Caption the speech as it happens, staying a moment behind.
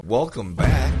Welcome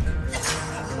back.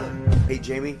 Hey,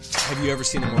 Jamie. Have you ever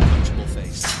seen a more punchable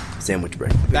face? Sandwich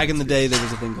bread. Back in the day, there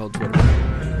was a thing called Twitter.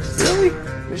 Really?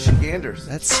 Michiganders.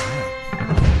 That's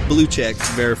sad. Blue check,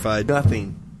 verified.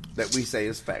 Nothing that we say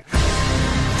is fact.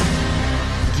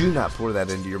 Do not pour that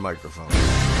into your microphone.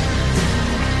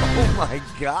 Oh, my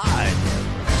God.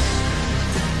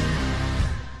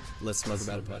 Let's Smoke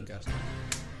About It podcast.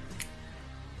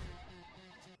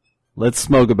 Let's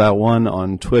Smoke About One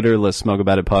on Twitter. Let's Smoke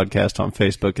About It podcast on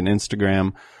Facebook and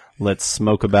Instagram. Let's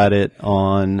Smoke About It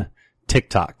on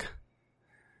TikTok.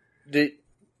 We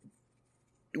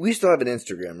still have an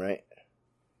Instagram, right?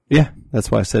 Yeah, that's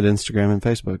why I said Instagram and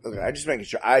Facebook. Okay, I'm just making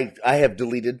sure. I have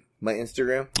deleted my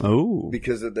Instagram Oh.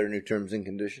 because of their new terms and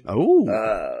conditions.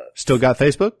 Oh. Still got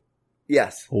Facebook?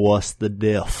 Yes. What's the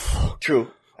diff?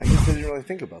 True. I guess I didn't really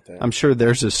think about that. I'm sure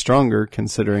theirs is stronger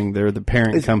considering they're the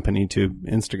parent company to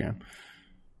Instagram.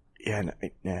 Yeah,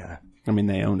 nah. I mean,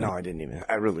 they own it. No,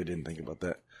 I really didn't think about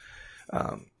that.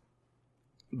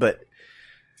 But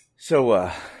so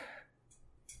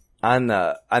on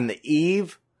the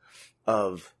eve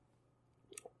of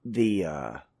the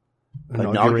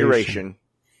inauguration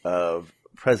of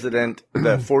the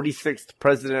 46th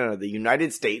president of the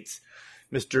United States,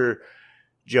 Mr.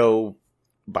 Joe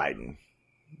Biden.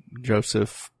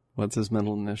 Joseph, what's his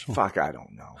middle initial? Fuck, I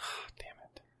don't know. Damn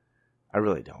it. I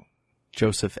really don't.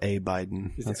 Joseph A.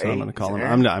 Biden. Is That's it what A? I'm going to call Is him. it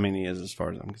Aaron? I mean, he is as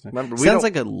far as I'm concerned. Remember, we Sounds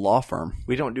don't- like a law firm.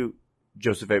 We don't do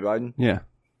Joseph A. Biden. Yeah.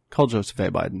 Call Joseph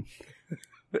A. Biden.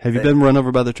 Have you been run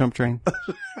over by the Trump train?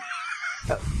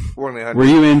 1-800. Were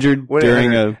you injured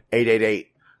during a...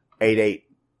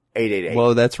 888-88-888.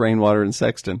 Well, that's Rainwater and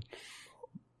Sexton.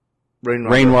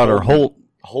 Rainwater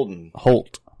Holden.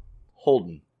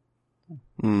 Holden.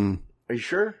 Mm. Are you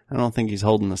sure? I don't think he's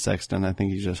holding the Sexton. I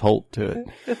think he's just Holt to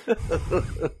it.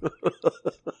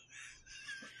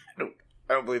 I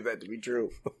don't believe that to be true.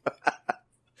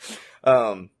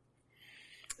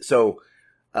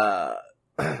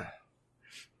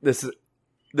 This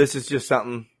is just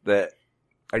something that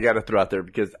I got to throw out there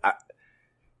because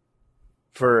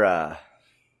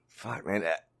fuck man,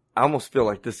 I almost feel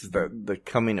like this is the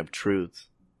coming of truth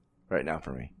right now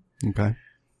for me. Okay.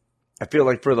 I feel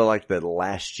like for the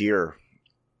last year,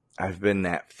 I've been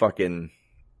that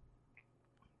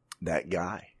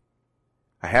guy.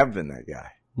 I have been that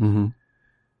guy. Mm-hmm.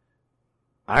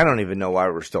 I don't even know why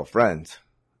we're still friends.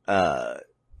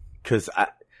 'Cause I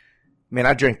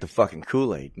drank the fucking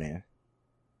Kool-Aid, man.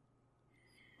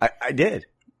 I did.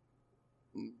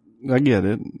 I get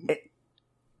it.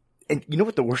 And you know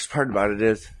what the worst part about it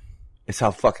is? It's how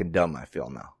fucking dumb I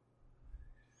feel now.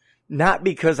 Not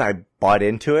because I bought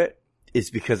into it. It's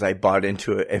because I bought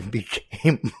into it and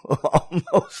became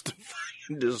almost a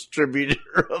fucking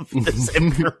distributor of this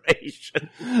information.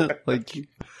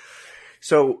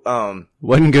 So,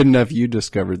 wasn't good enough you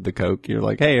discovered the Coke. You're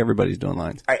like, hey, everybody's doing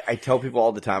lines. I tell people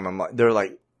all the time, they're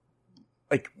like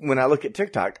when I look at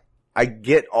TikTok, I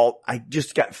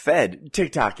just got fed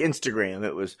TikTok, Instagram.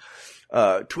 It was,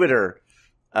 Twitter,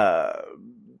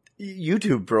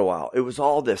 YouTube for a while. It was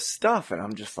all this stuff. And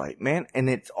I'm just like, man, and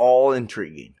it's all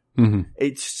intriguing. Mm-hmm.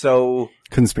 It's so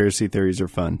Conspiracy theories are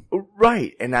fun.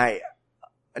 right. And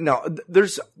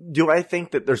do I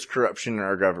think that there's corruption in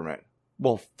our government?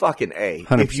 Well, fucking A.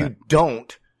 100%. If you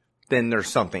don't, then there's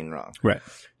something wrong. Right.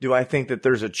 Do I think that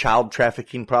there's a child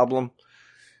trafficking problem?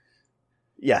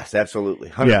 Yes, absolutely.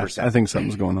 100%. Yeah, I think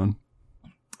something's going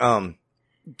on.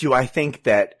 Do I think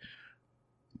that,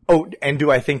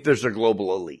 do I think there's a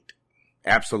global elite?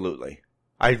 Absolutely.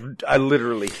 I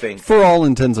literally think. For all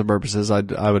intents and purposes, I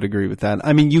would agree with that.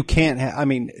 I mean, you can't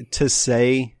to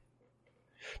say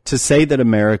that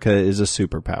America is a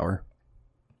superpower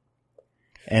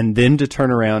and then to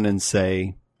turn around and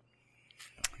say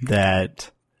that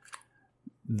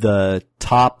the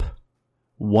top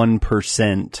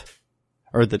 1%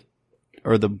 or the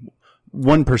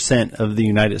 1% of the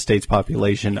United States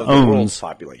population of the world's owns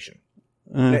population.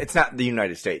 It's not the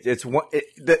United States. It's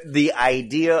the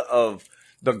idea of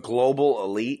the global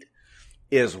elite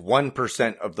is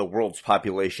 1% of the world's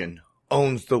population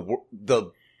owns the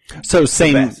So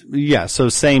same, best. yeah. So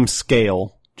same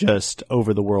scale, just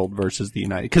over the world versus the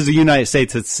United. Because the United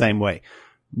States, it's the same way.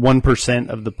 1%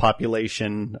 of the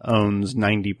population owns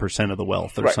 90% of the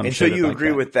wealth, or right. some And so shit you like agree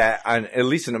that. with that on at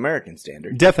least an American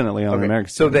standard. Definitely on Okay. American.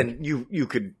 So standard. then you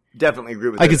could definitely agree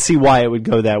with I that. could see why it would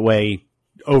go that way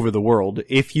over the world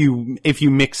if you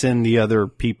mix in the other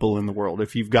people in the world.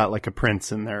 If you've got like a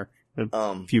prince in there,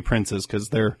 a few princes, because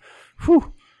they're,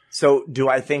 whew. So do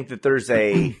I think that there's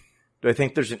an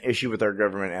issue with our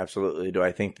government? Absolutely. Do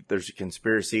I think that there's a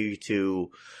conspiracy to,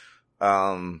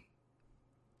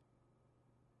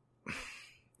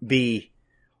 be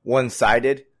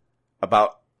one-sided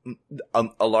about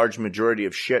a large majority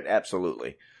of shit?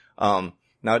 Absolutely.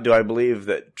 Now, do I believe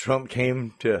that Trump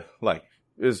came to, like,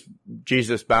 is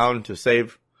Jesus bound to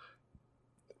save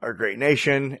our great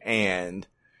nation? And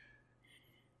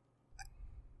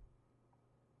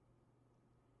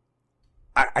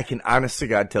I can honest to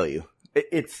God tell you,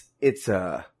 it's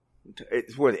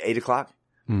what, 8 o'clock?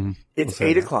 Mm-hmm. It's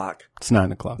 8 o'clock. It's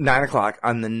 9 o'clock. 9 o'clock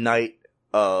on the night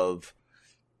of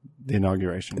The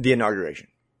inauguration.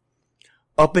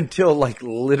 Up until, like,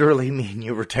 literally me and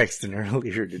you were texting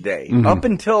earlier today. Mm-hmm. Up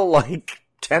until, like,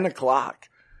 10 o'clock.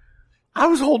 I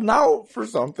was holding out for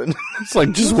something. It's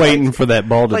like just waiting for that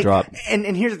ball to drop.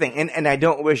 And here's the thing. And I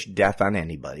don't wish death on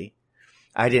anybody.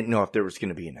 I didn't know if there was going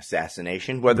to be an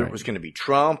assassination, whether it was going to be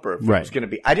Trump or if it was going to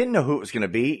be, I didn't know who it was going to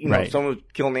be. You know, if someone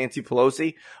would kill Nancy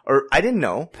Pelosi, or I didn't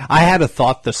know. I had a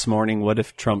thought this morning. What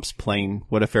if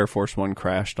what if Air Force One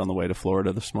crashed on the way to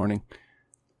Florida this morning?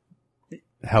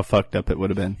 How fucked up it would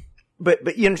have been.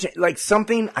 But you understand, like,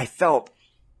 something I felt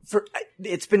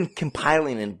it's been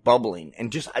compiling and bubbling,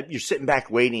 and just, you're sitting back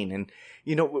waiting. And,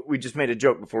 you know, we just made a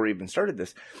joke before we even started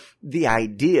this. The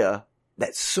idea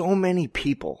that so many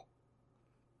people,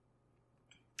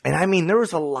 and I mean, there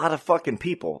was a lot of fucking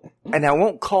people, and I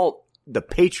won't call the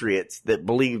patriots that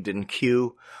believed in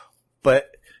Q,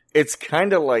 but it's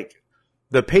kind of like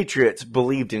the patriots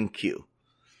believed in Q.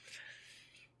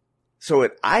 So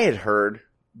I had heard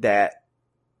that,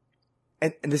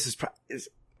 and this is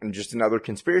just another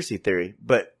conspiracy theory,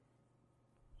 but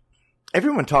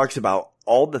everyone talks about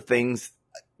all the things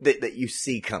that you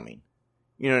see coming.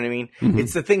 You know what I mean? Mm-hmm.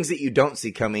 It's the things that you don't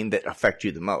see coming that affect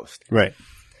you the most. Right.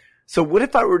 So what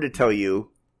if I were to tell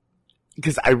you,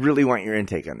 because I really want your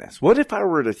intake on this, what if I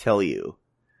were to tell you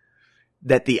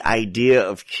that the idea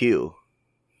of Q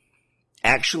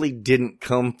actually didn't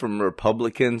come from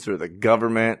Republicans or the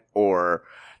government or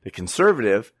the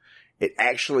conservative? It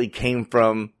actually came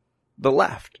from the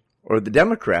left or the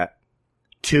Democrat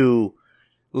to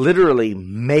literally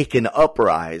make an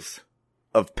uprise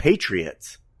of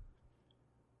patriots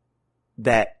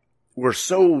that were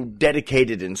so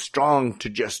dedicated and strong to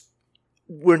just,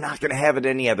 we're not going to have it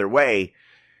any other way.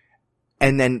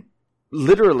 And then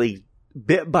literally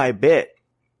bit by bit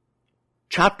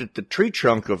chopped at the tree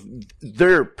trunk of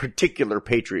their particular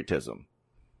patriotism.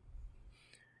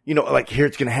 You know, like, here,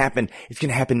 it's going to happen. It's going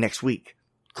to happen next week.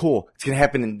 Cool. It's going to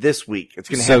happen in this week. It's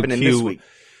going to happen in this week.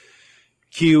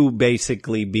 Q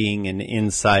basically being an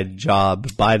inside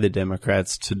job by the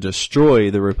Democrats to destroy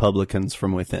the Republicans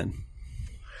from within.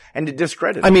 And to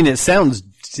discredit. I mean, it sounds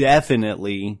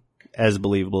definitely as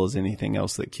believable as anything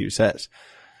else that Q says.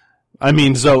 I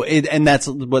mean, that's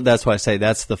why I say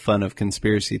that's the fun of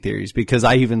conspiracy theories, because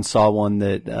I even saw one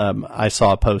that, I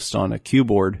saw a post on a Q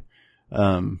board,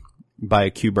 by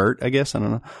a Q-Bert, I guess. I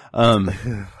don't know.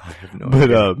 I have no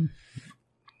idea.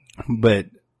 But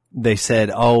they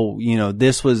said, oh, you know,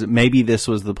 this was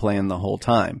the plan the whole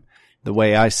time. The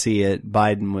way I see it,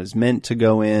 Biden was meant to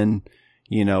go in,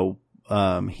 you know,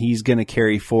 he's going to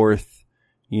carry forth,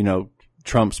 you know,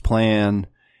 Trump's plan.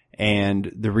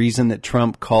 And the reason that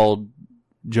Trump called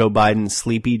Joe Biden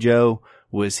Sleepy Joe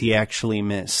was he actually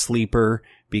meant sleeper,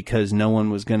 because no one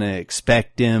was going to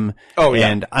expect him. Oh, yeah.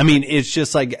 And I mean, it's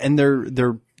just like, and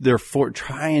they're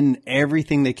trying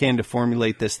everything they can to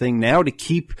formulate this thing now to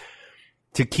keep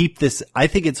this. I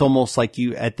think it's almost like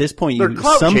at this point,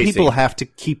 some people have to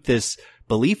keep this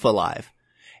belief alive.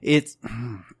 It's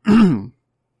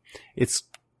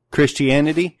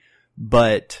Christianity,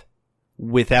 but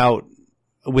without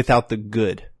the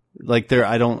good. Like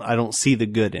I don't see the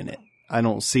good in it.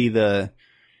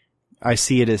 I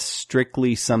see it as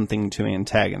strictly something to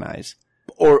antagonize.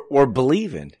 Or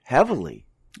believe in heavily.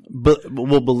 But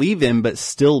believe in, but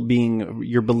still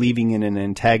you're believing in an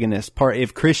antagonist part.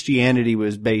 If Christianity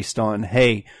was based on,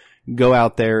 hey, go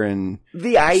out there and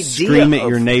scream at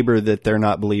your neighbor that they're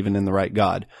not believing in the right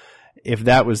God. If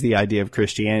that was the idea of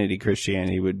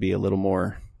Christianity would be a little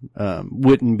more,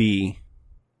 wouldn't be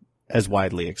as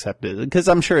widely accepted, because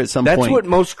I'm sure at some point that's what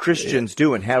most Christians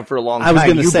do and have for a long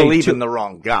time. You believe in the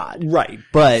wrong God, right?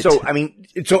 But so I mean,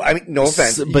 no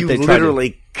offense, but you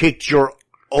literally kicked your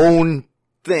own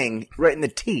thing right in the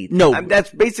teeth. No,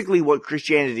 that's basically what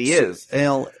Christianity is.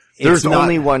 There's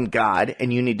only one God,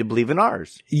 and you need to believe in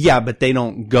ours. Yeah, but they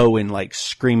don't go and like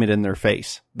scream it in their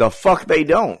face. The fuck they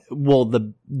don't. Well,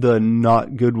 the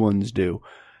not good ones do.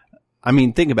 I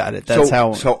mean, think about it. That's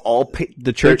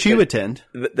the church you attend.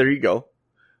 There you go.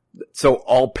 So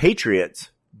all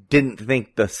patriots didn't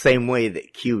think the same way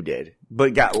that Q did,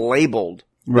 but got labeled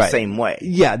the same way.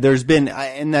 Yeah, there's been,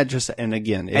 and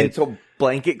again.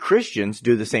 blanket Christians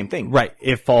do the same thing. Right.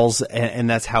 It falls, and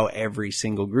that's how every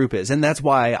single group is. And that's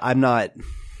why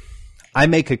I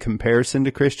make a comparison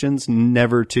to Christians,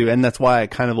 never to, and that's why I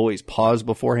kind of always pause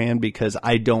beforehand, because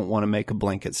I don't want to make a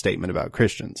blanket statement about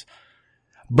Christians.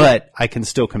 But I can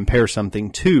still compare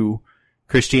something to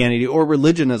Christianity or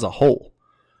religion as a whole,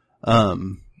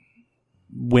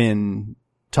 when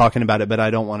talking about it, but I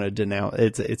don't want to denounce,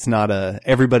 it's not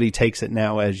everybody takes it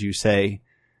now as you say,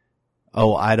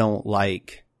 oh, I don't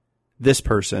like this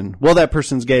person. Well, that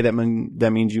person's gay. That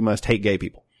means you must hate gay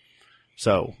people.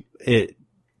 So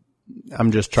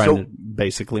I'm just trying to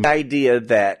basically. The idea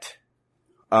that,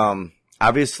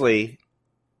 obviously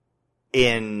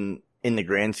in the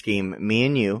grand scheme, me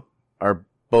and you are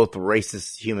both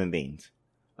racist human beings.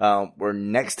 We're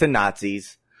next to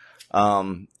Nazis.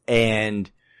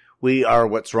 And we are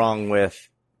what's wrong with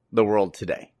the world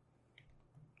today.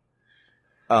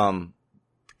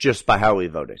 Just by how we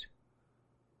voted.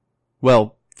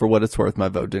 Well, for what it's worth, my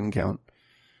vote didn't count.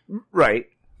 Right.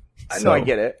 I know, I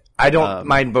get it. I don't,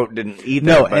 my vote didn't either.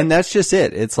 No, and that's just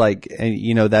it. It's like,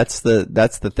 that's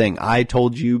the thing. I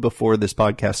told you before this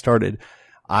podcast started,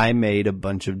 I made a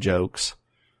bunch of jokes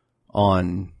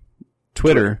on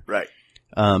Twitter. Right.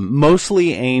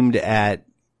 Mostly aimed at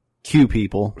Q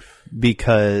people,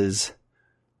 because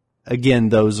again,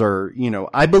 those are,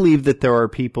 I believe that there are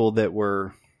people that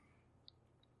were,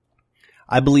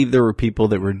 people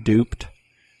that were duped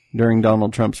during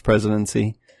Donald Trump's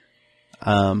presidency.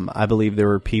 I believe there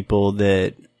were people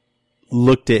that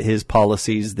looked at his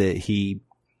policies that he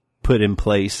put in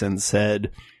place and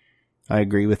said, I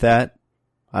agree with that.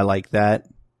 I like that.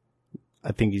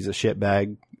 I think he's a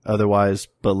shitbag otherwise,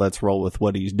 but let's roll with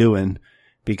what he's doing,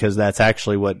 because that's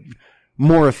actually what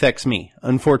more affects me.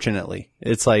 Unfortunately,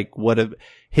 it's like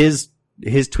his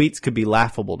tweets could be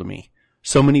laughable to me.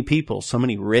 So many people, so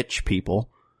many rich people,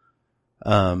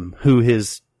 who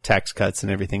his tax cuts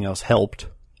and everything else helped.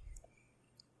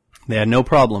 They had no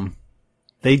problem.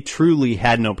 They truly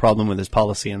had no problem with his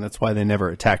policy, and that's why they never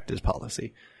attacked his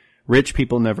policy. Rich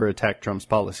people never attacked Trump's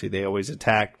policy. They always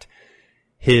attacked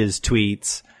his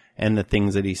tweets and the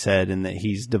things that he said, and that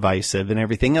he's divisive and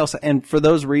everything else. And for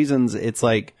those reasons, it's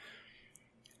like,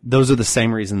 those are the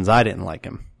same reasons I didn't like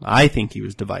him. I think he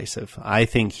was divisive. I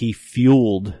think he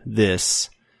fueled this.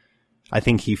 You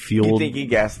think he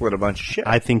gaslit a bunch of shit?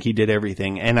 I think he did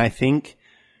everything. And I think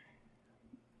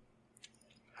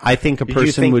a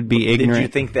person would be ignorant. Did you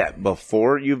think that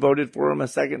before you voted for him a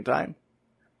second time?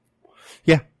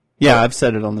 Yeah. Yeah, I've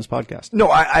said it on this podcast. No,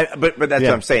 but that's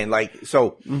what I'm saying. Like,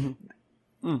 so,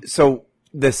 so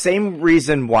the same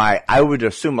reason why I would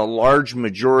assume a large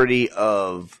majority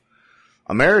of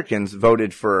Americans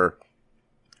voted for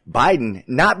Biden,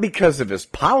 not because of his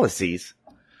policies,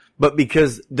 but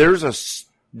because there's a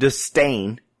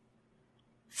disdain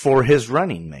for his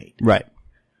running mate. Right.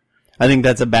 I think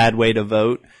that's a bad way to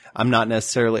vote. I'm not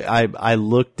necessarily, I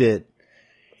looked at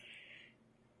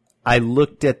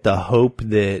the hope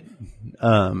that,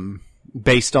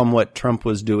 based on what Trump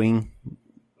was doing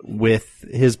with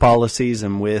his policies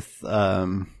and with,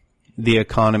 the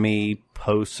economy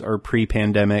post or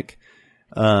pre-pandemic,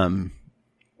 I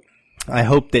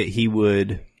hope that he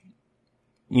would,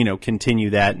 continue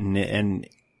that and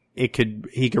he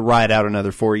could ride out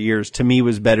another 4 years. To me,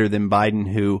 was better than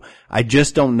Biden, who I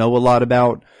just don't know a lot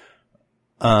about.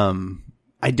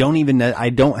 I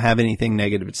don't have anything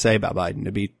negative to say about Biden,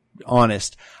 to be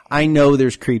honest. I know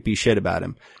there's creepy shit about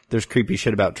him. There's creepy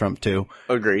shit about Trump too.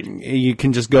 Agreed. You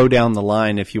can just go down the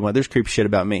line if you want. There's creepy shit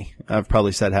about me. I've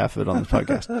probably said half of it on this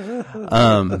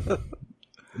podcast.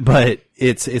 But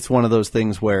it's one of those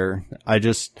things where I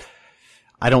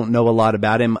don't know a lot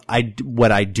about him.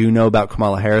 What I do know about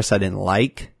Kamala Harris, I didn't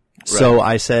like. Right. So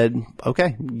I said,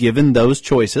 okay, given those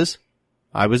choices,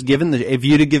 I was given if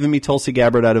you'd have given me Tulsi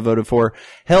Gabbard, I'd have voted for.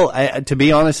 Hell, to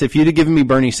be honest, if you'd have given me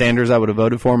Bernie Sanders, I would have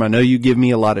voted for him. I know you give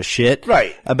me a lot of shit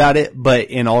about it, but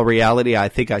in all reality, I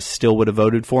think I still would have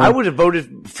voted for him. I would have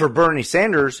voted for Bernie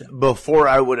Sanders before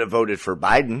I would have voted for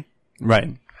Biden.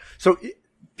 Right. So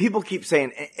people keep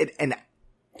saying, and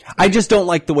I just don't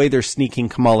like the way they're sneaking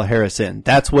Kamala Harris in.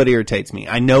 That's what irritates me.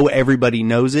 I know everybody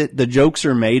knows it. The jokes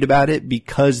are made about it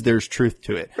because there's truth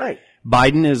to it. Right.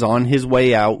 Biden is on his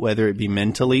way out, whether it be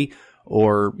mentally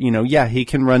or, he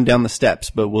can run down the steps,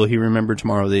 but will he remember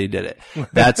tomorrow that he did it?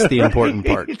 That's the important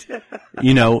part.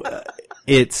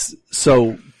 It's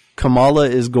so Kamala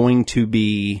is going to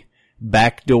be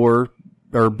backdoor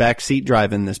or backseat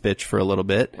driving this bitch for a little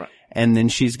bit. Right. And then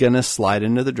she's going to slide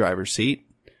into the driver's seat.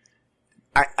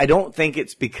 I don't think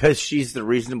it's because she's the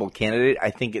reasonable candidate.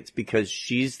 I think it's because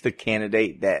she's the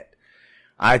candidate that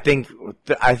I think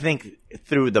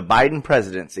through the Biden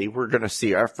presidency, we're going to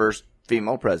see our first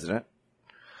female president.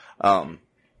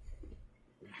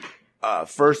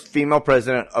 First female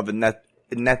president of a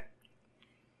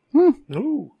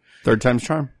Third time's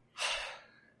charm.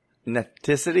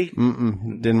 ethnicity.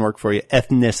 Didn't work for you.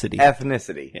 Ethnicity.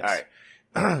 Ethnicity. Yes.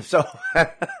 All right. So,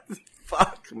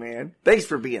 fuck, man. Thanks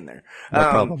for being there. No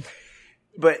problem.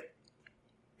 But,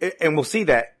 and we'll see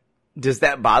that. Does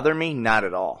that bother me? Not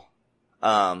at all.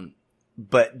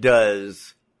 But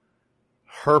does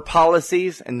her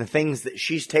policies and the things that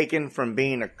she's taken from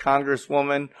being a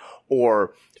congresswoman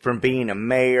or from being a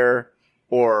mayor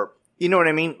or, you know what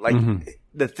I mean? Like,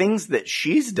 the things that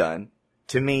she's done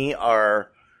to me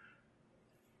are,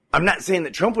 I'm not saying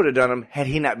that Trump would have done them had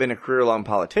he not been a career-long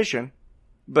politician,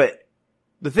 but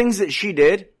the things that she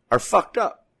did are fucked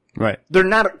up. Right. They're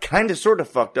not kind of sort of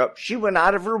fucked up. She went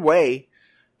out of her way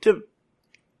to,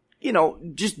 you know,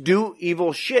 just do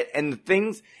evil shit. And the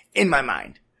things in my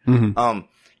mind,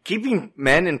 keeping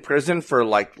men in prison for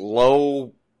like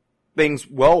low things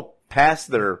well past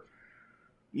their,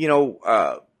 you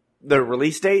know, their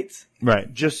release dates.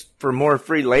 Right. Just for more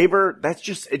free labor. It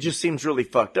just seems really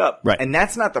fucked up. Right. And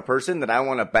that's not the person that I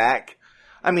want to back.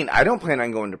 I mean, I don't plan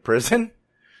on going to prison.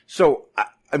 So,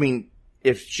 I mean,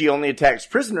 if she only attacks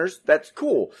prisoners, that's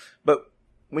cool. But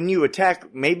when you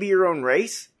attack maybe your own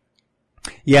race.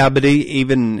 Yeah, but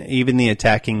even the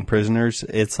attacking prisoners,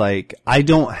 it's like, I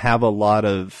don't have a lot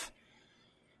of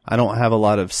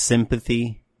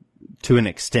sympathy to an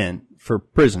extent for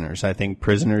prisoners. I think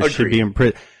prisoners should be in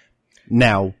prison.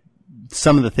 Now,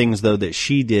 some of the things though that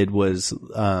she did was,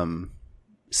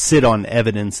 sit on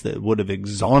evidence that would have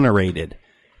exonerated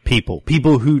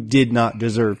people who did not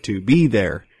deserve to be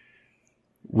there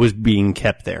was being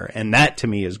kept there. And that to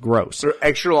me is gross. They're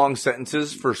extra long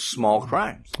sentences for small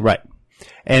crimes. Right.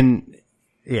 And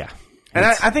yeah. And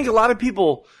I think a lot of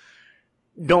people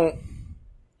don't.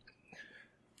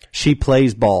 She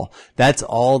plays ball. That's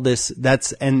all this,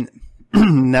 that's,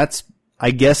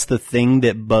 I guess the thing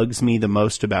that bugs me the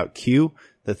most about Q,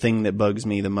 the thing that bugs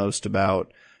me the most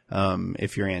about,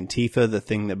 if you're Antifa, the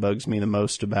thing that bugs me the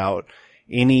most about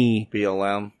any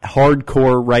BLM,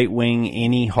 hardcore right wing,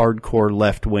 any hardcore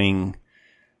left wing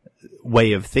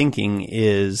way of thinking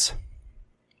is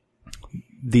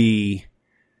the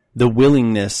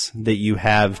willingness that you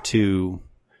have to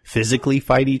physically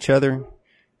fight each other,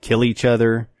 kill each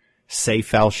other, say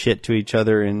foul shit to each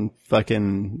other in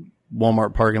fucking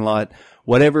Walmart parking lot,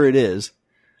 whatever it is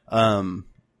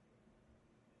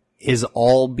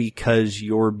all because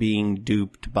you're being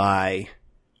duped by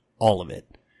all of it.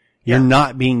 You're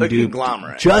not being duped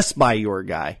just by your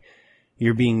guy.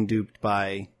 You're being duped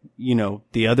by, you know,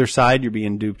 the other side. You're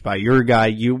being duped by your guy.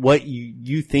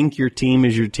 You think your team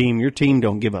is your team. Your team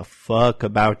don't give a fuck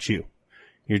about you.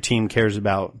 Your team cares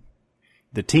about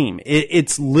the team.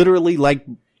 It's literally like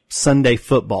Sunday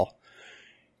football.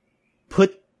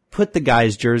 Put the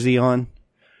guy's jersey on.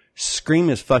 Scream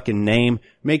his fucking name.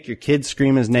 Make your kids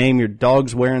scream his name. Your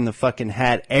dog's wearing the fucking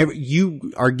hat.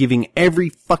 You are giving every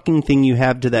fucking thing you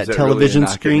have to that television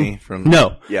screen.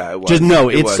 No. Yeah, it was. Just no.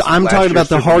 I'm talking about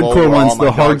the hardcore ones.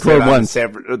 The hardcore ones.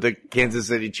 The Kansas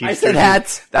City Chiefs. I said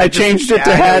hats. I changed it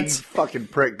to hats. Fucking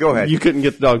prick. Go ahead. You couldn't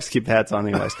get the dogs to keep hats on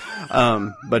anyways.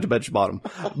 But to bet you bought them.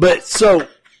 But so,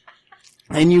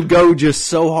 and you go just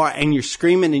so hard and you're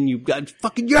screaming and you've got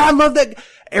fucking, yeah, I love that.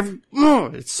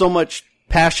 It's so much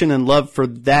passion and love for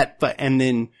that, and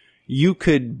then you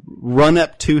could run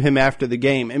up to him after the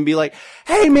game and be like,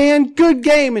 "Hey man, good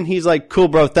game," and he's like, "Cool,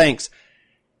 bro, thanks."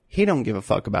 He don't give a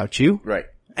fuck about you, right?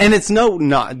 And it's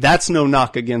that's no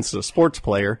knock against a sports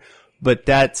player, but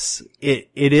that's it.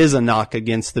 It is a knock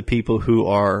against the people who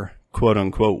are quote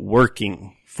unquote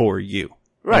working for you,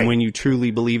 right? And when you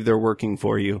truly believe they're working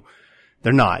for you,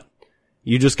 they're not.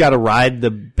 You just got to ride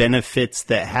the benefits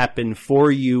that happen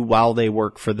for you while they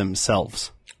work for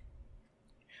themselves.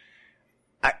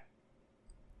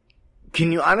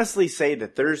 Can you honestly say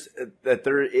that there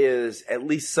is at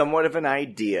least somewhat of an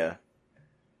idea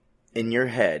in your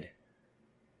head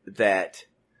that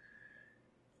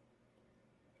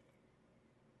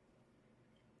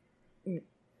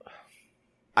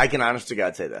I can honest to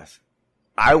God say this.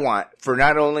 I want for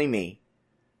not only me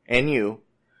and you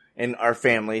and our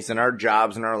families and our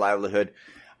jobs and our livelihood,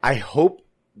 I hope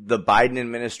the Biden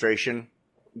administration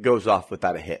goes off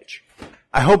without a hitch.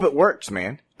 I hope it works,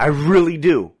 man. I really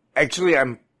do. Actually,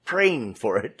 I'm praying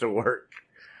for it to work.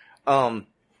 Well,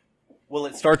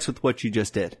 it starts with what you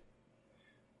just did.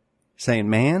 Saying,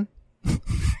 man.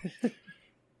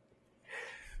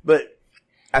 But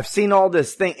I've seen all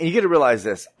this thing, and you got to realize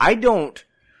this. I don't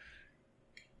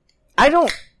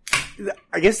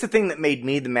I guess the thing that made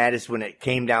me the maddest when it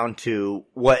came down to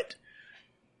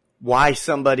why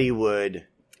somebody would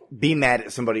be mad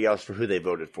at somebody else for who they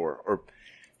voted for, or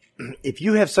if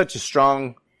you have such a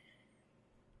strong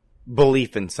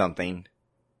belief in something,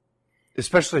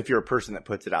 especially if you're a person that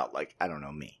puts it out, like, I don't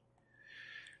know, me.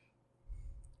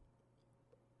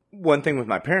 One thing with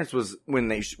my parents was when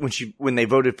they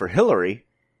voted for Hillary,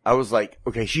 I was like,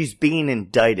 okay, she's being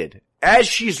indicted as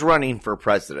she's running for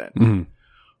president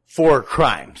for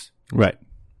crimes. Right.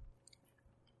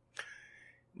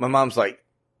 My mom's like,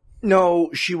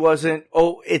 no, she wasn't.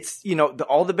 Oh, it's,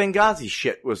 all the Benghazi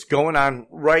shit was going on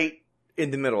right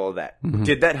in the middle of that. Mm-hmm.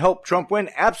 Did that help Trump win?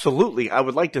 Absolutely. I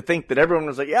would like to think that everyone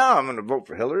was like, yeah, I'm going to vote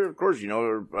for Hillary. Of course,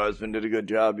 her husband did a good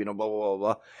job, blah, blah, blah,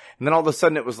 blah. And then all of a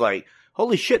sudden it was like,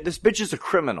 holy shit, this bitch is a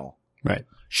criminal. Right.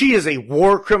 She is a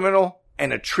war criminal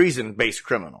and a treason-based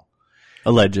criminal.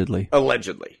 Allegedly.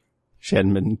 She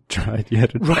hadn't been tried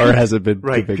yet, or hasn't been convicted.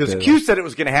 Right, because Q said it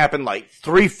was going to happen like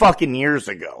 3 fucking years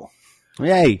ago.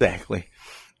 Yay. Exactly.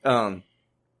 But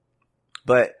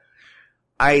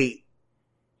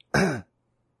and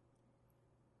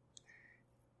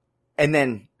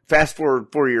then fast forward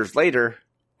 4 years later,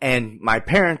 and my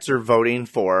parents are voting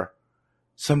for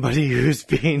somebody who's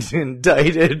being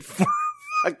indicted for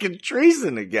fucking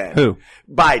treason again. Who?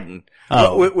 Biden.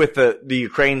 Oh. With the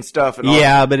Ukraine stuff and all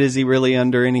yeah, that. But is he really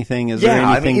under anything? Is there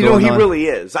anything he going on? Really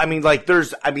is. I mean, like,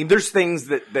 there's things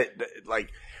that like,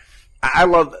 I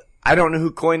love, I don't know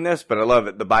who coined this, but I love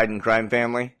it. The Biden crime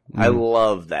family. I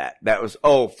love that. That was,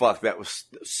 that was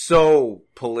so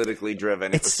politically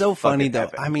driven. It's so funny though.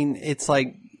 Epic. I mean, it's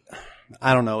like,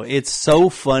 I don't know. It's so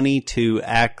funny to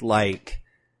act like,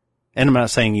 and I'm not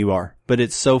saying you are, but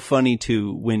it's so funny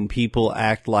to when people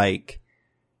act like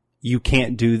you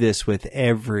can't do this with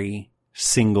every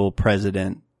single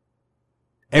president.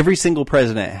 Every single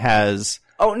president has.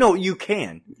 Oh, no, you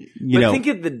can. But think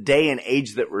of the day and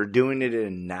age that we're doing it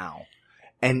in now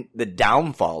and the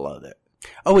downfall of it.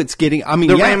 Oh, it's getting,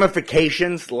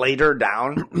 ramifications later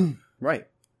down. Right.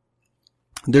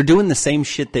 They're doing the same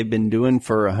shit they've been doing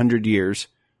for 100 years.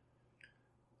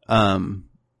 And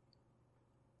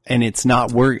it's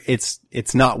not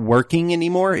it's not working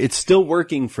anymore. It's still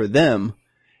working for them,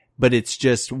 but it's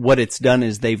just what it's done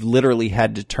is they've literally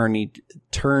had to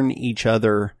turn each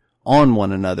other on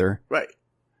one another. Right.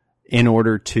 In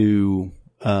order to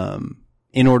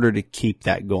keep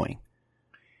that going.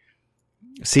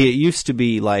 See, it used to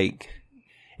be like,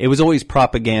 it was always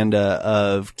propaganda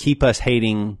of keep us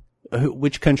hating,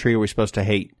 which country are we supposed to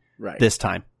hate this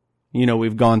time?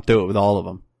 We've gone through it with all of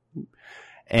them.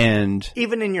 And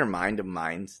even in your mind of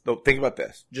minds, though, think about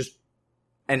this.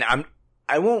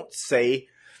 I won't say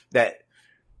that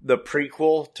the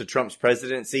prequel to Trump's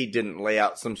presidency didn't lay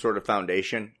out some sort of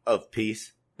foundation of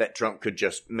peace that Trump could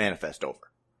just manifest over.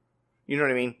 You know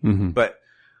what I mean? Mm-hmm. But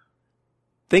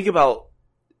think about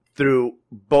through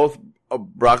both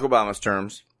Barack Obama's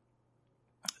terms,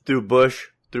 through Bush,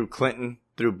 through Clinton,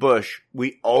 through Bush,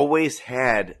 we always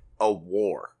had a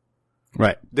war.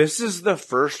 Right. This is the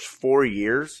first 4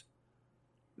 years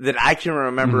that I can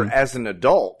remember as an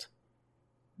adult.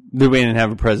 That we didn't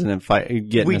have a president getting us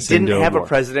into a war. We didn't have a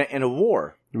president in a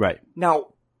war. Right. Now,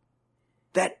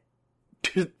 that...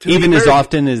 Even as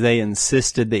often as they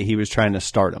insisted that he was trying to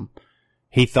start them.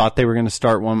 He thought they were going to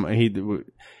start one.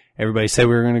 Everybody said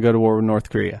we were going to go to war with North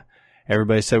Korea.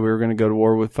 Everybody said we were going to go to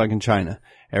war with fucking China.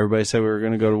 Everybody said we were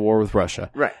going to go to war with Russia.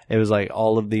 Right. It was like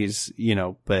all of these,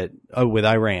 but with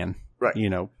Iran. Right.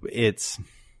 It's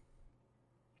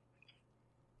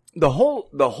the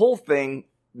whole thing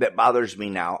that bothers me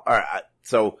now. All right.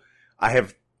 So I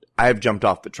have jumped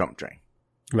off the Trump train.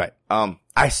 Right.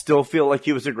 I still feel like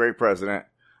he was a great president.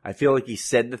 I feel like he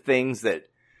said the things that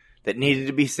needed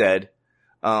to be said.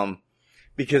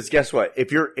 Because guess what?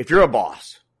 If you're a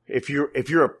boss, if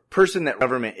you're a person that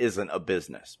government isn't a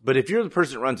business, but if you're the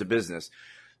person that runs a business,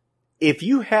 if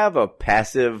you have a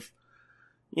passive,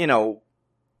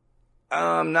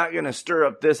 I'm not going to stir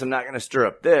up this, I'm not going to stir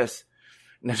up this.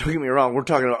 Now, don't get me wrong. We're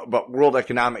talking about world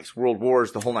economics, world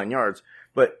wars, the whole 9 yards.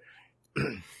 But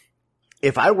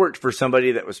if I worked for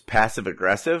somebody that was passive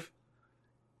aggressive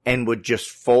and would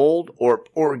just fold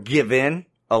or give in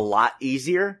a lot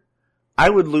easier, I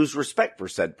would lose respect for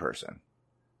said person.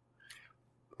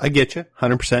 I get you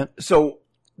 100%. So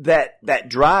that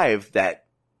drive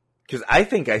because I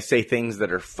think I say things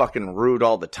that are fucking rude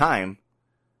all the time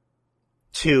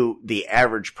to the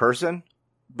average person,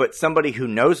 but somebody who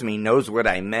knows me knows what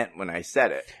I meant when I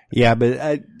said it. Yeah,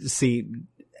 but see,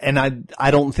 and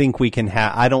I don't think we can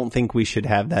I don't think we should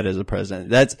have that as a president.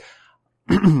 That's,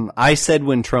 I said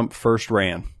when Trump first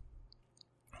ran,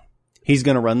 He's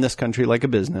going to run this country like a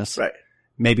business. Right.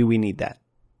 Maybe we need that.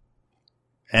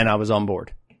 And I was on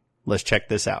board. Let's check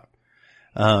this out.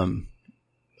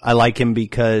 I like him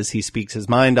because he speaks his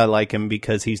mind. I like him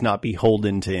because he's not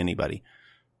beholden to anybody.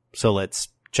 So let's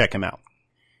check him out.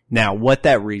 Now, what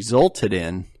that resulted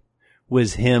in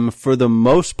was him, for the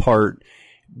most part,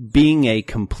 being a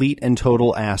complete and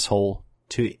total asshole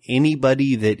to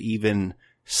anybody that even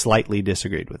slightly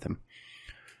disagreed with him.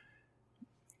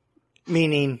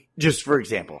 Meaning, just for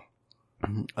example.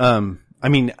 I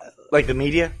mean, Like the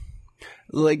media?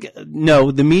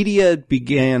 No, the media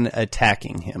began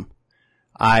attacking him.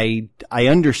 I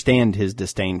understand his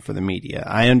disdain for the media.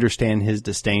 I understand his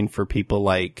disdain for people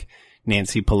like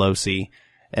Nancy Pelosi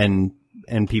and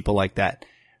people like that.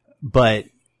 But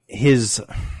his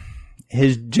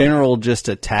general just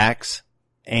attacks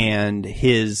and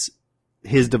his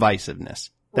divisiveness.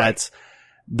 Right.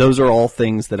 Those are all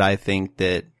things that I think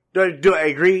that. Do I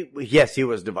agree? Yes, he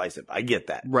was divisive. I get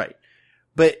that. Right.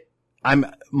 But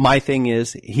my thing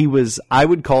is, I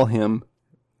would call him,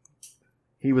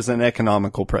 he was an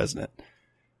economical president.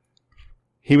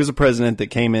 He was a president that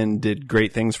came in, did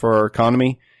great things for our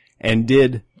economy, and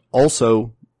did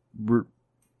also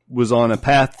was on a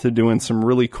path to doing some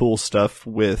really cool stuff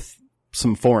with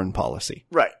some foreign policy.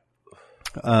 Right.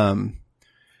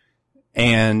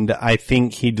 And I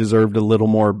think he deserved a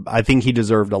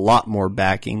lot more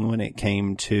backing when it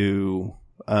came to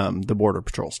the Border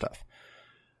Patrol stuff.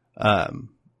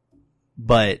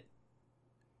 But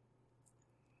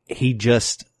he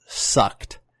just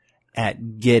sucked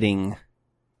at getting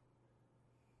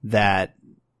that,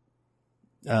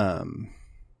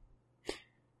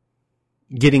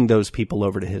 getting those people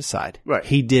over to his side. Right.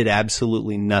 He did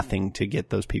absolutely nothing to get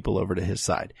those people over to his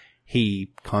side.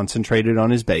 He concentrated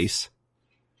on his base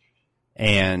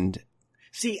and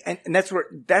see, and that's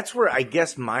where I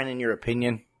guess mine and your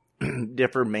opinion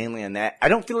differ mainly on that. I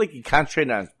don't feel like he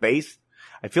concentrated on his base.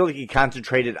 I feel like he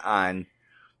concentrated on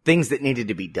things that needed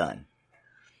to be done.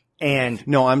 And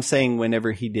no, I'm saying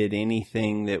whenever he did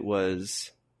anything that was,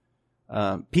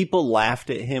 people laughed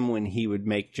at him when he would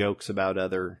make jokes about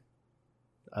other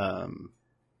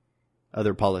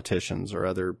politicians or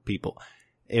other people.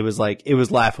 It was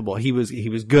laughable. He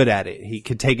was good at it. He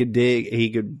could take a dig.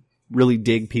 He could really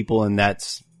dig people, and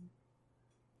that's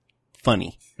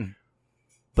funny. Mm.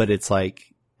 But it's like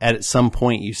at some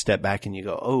point you step back and you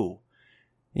go, oh,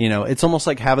 it's almost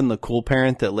like having the cool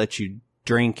parent that lets you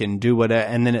drink and do whatever.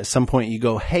 And then at some point you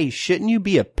go, hey, shouldn't you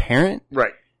be a parent?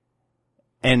 Right.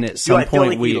 And at some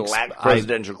point he lacked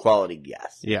presidential quality?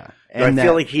 Yes. Yeah. And I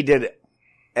feel like he did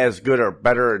as good or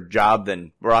better a job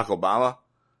than Barack Obama?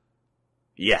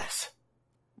 Yes.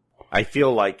 I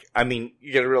feel like,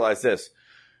 you gotta realize this.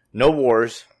 No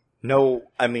wars. You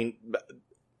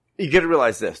gotta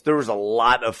realize this. There was a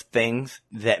lot of things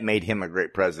that made him a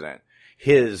great president.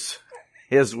 His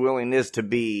willingness to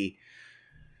be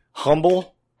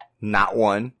humble, not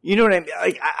one. You know what I mean?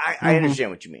 Like, I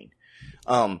understand what you mean.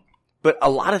 But a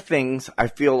lot of things I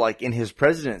feel like in his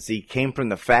presidency came from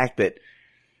the fact that,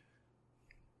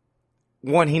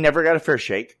 one, he never got a fair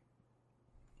shake.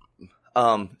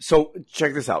 So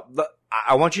check this out.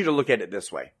 I want you to look at it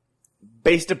this way.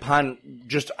 Based upon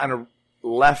just on a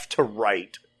left to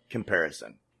right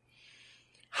comparison.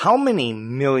 How many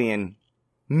millions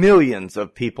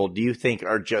of people do you think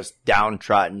are just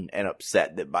downtrodden and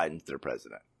upset that Biden's their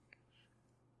president?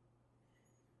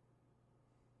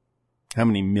 How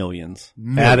many millions?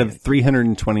 Out of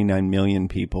 329 million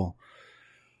people.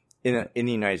 In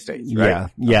the United States,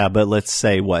 right? Yeah, but let's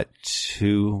say what do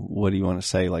you want to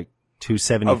say? Like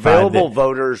 275? Available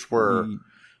voters were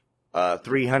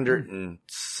 300 and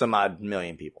some odd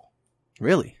million people.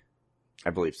 Really? I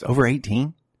believe so. Over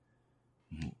 18?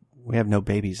 We have no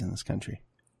babies in this country.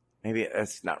 Maybe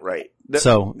that's not right. What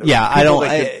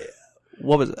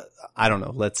was it? I don't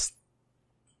know.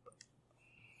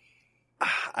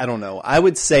 I don't know. I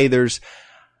would say there's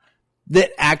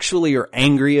that actually are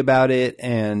angry about it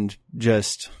and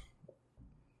just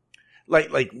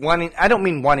like wanting. I don't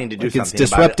mean wanting to do something. It's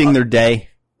disrupting their day.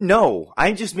 No,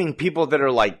 I just mean people that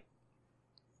are like,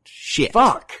 shit,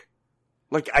 fuck.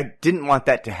 Like, I didn't want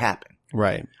that to happen.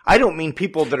 Right. I don't mean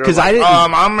people that are like,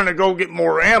 I'm going to go get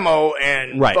more ammo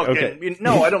and right, fucking, okay.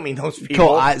 No, I don't mean those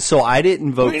people. So I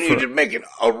didn't vote we need to make an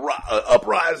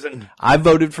uprising. I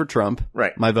voted for Trump.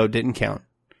 Right. My vote didn't count.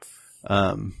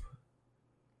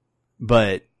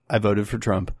 But I voted for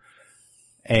Trump.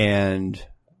 And,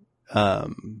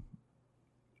 but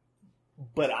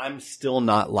I'm still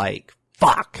not like,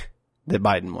 fuck, that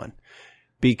Biden won.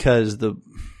 Because the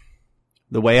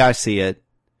way I see it,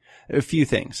 a few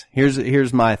things.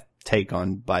 Here's my take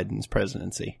on Biden's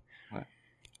presidency.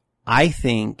 I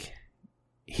think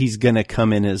he's going to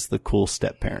come in as the cool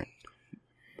step parent.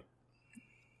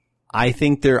 I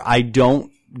think don't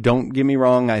get me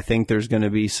wrong. I think there's going to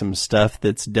be some stuff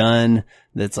that's done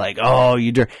that's like, oh,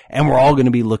 and we're all going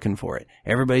to be looking for it.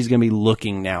 Everybody's going to be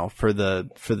looking now for the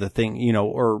thing, you know,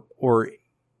 or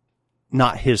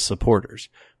not his supporters,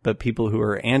 but people who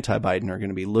are anti-Biden are going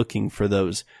to be looking for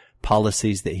those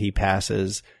policies that he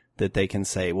passes that they can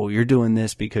say, well, you're doing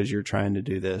this because you're trying to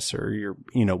do this, or you're,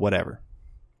 you know, whatever.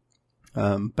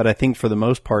 But I think for the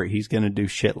most part, he's going to do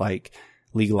shit like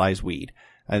legalize weed.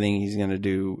 I think he's going to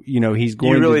do, you know, he's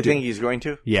going to. You really think he's going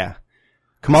to? Yeah.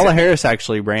 Kamala Harris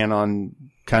actually ran on,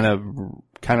 kind of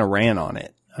ran on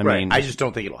it. I mean, I just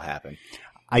don't think it'll happen.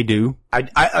 I do.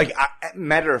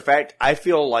 Matter of fact, I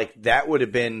feel like that would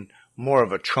have been more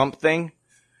of a Trump thing.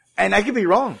 And I could be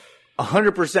wrong.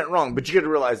 100% wrong. But you got to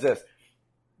realize this.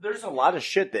 There's a lot of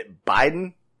shit that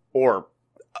Biden or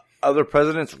other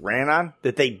presidents ran on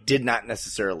that they did not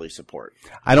necessarily support.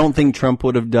 I don't think Trump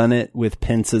would have done it with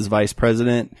Pence as vice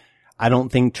president. I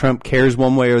don't think Trump cares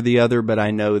one way or the other, but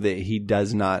I know that he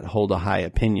does not hold a high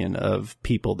opinion of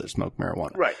people that smoke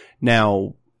marijuana. Right.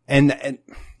 Now, and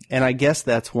I guess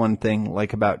that's one thing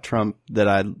like about Trump that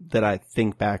I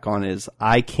think back on is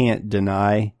I can't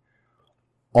deny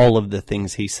all of the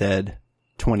things he said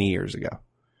 20 years ago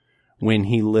when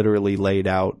he literally laid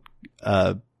out,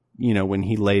 when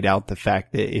he laid out the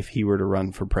fact that if he were to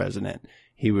run for president,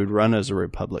 he would run as a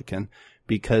Republican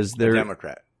because they're a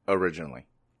Democrat originally.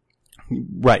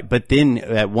 Right. But then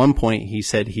at one point he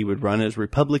said he would run as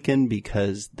Republican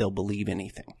because they'll believe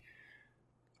anything.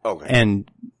 Okay.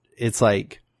 And it's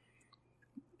like,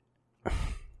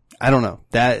 I don't know,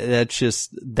 that's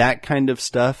just that kind of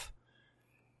stuff.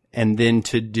 And then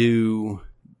to do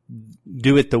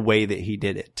it the way that he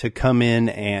did it, to come in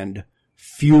and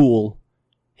fuel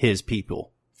his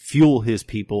people.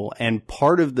 And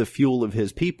part of the fuel of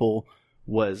his people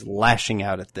was lashing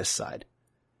out at this side,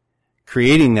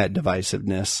 creating that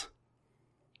divisiveness.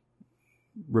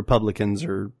 Republicans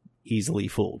are easily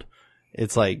fooled.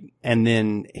 It's like, and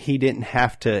then he didn't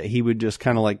have to, he would just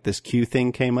kind of like this Q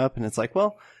thing came up and it's like,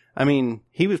 well, I mean,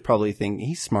 he was probably thinking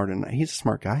he's a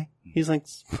smart guy. He's like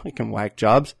fucking whack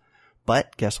jobs,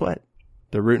 but guess what?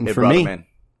 They're rooting for me.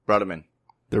 Brought him in.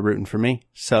 They're rooting for me.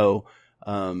 So,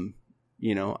 I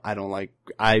don't like,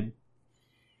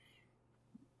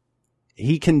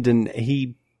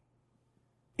 he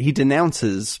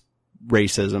denounces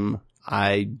racism.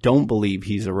 I don't believe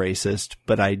he's a racist,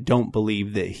 but I don't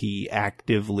believe that he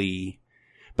actively,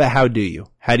 but how do you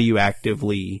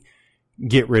actively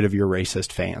get rid of your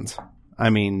racist fans? I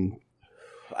mean,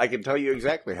 I can tell you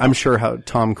exactly how. I'm sure how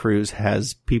Tom Cruise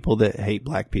has people that hate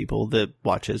black people that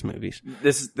watch his movies.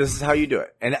 This is how you do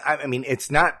it. And I mean, it's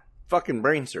not fucking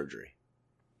brain surgery.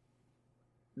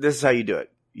 This is how you do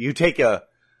it. You take a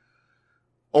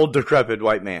old decrepit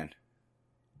white man,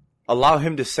 allow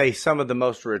him to say some of the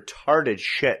most retarded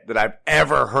shit that I've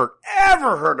ever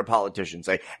heard a politician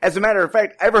say. As a matter of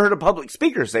fact, I ever heard a public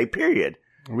speaker say, period.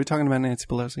 Are we talking about Nancy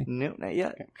Pelosi? No, not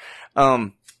yet.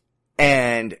 Okay.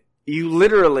 And you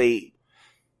literally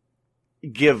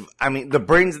give, the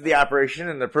brains of the operation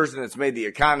and the person that's made the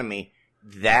economy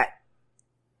that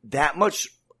much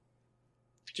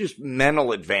just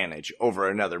mental advantage over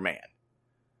another man.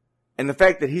 And the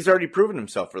fact that he's already proven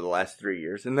himself for the last 3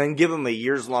 years and then give him a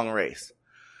years-long race.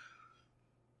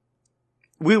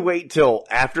 We wait till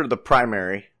after the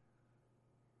primary.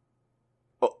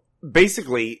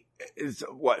 Basically, it's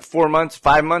 4 months,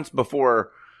 5 months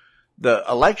before the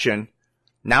election.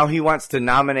 Now he wants to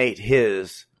nominate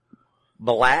his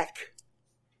black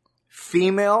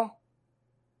female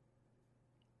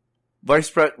vice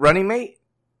president running mate.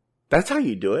 That's how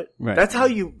you do it. Right. That's how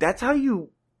you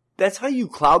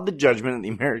cloud the judgment of the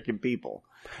American people.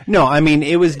 No, I mean,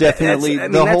 it was definitely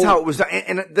that's how it was.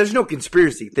 And there's no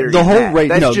conspiracy theory. The whole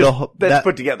race, that's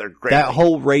put together great. That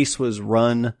whole race was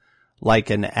run like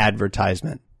an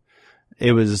advertisement.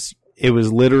 It was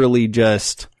literally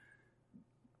just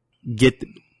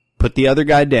put the other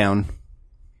guy down,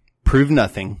 prove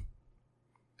nothing,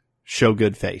 show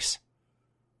good face.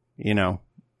 And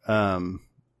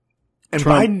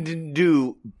Trump,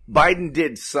 Biden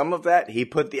did some of that. He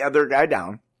put the other guy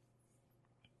down.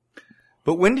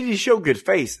 But when did he show good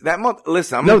face? That month,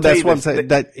 listen, that's what I'm saying.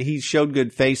 That he showed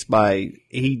good face by,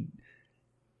 he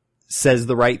says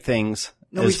the right things.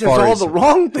 No, he says all the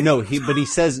wrong things.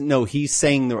 He's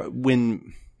saying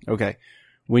when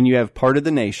you have part of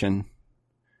the nation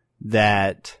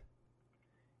that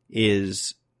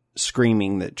is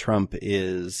screaming that Trump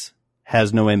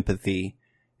has no empathy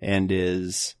and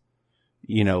is,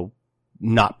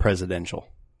 not presidential.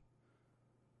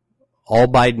 all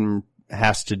Biden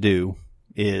has to do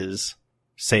is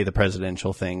say the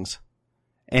presidential things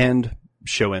and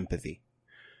show empathy.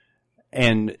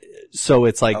 And so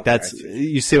it's like, Okay,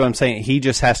 you see what I'm saying? He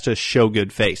just has to show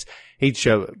good face. He'd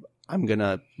show,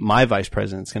 my vice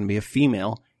president's going to be a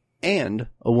female and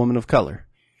a woman of color.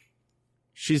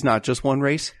 She's not just one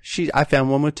race. I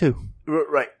found one with two.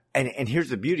 Right. And here's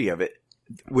the beauty of it.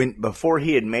 Before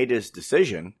he had made his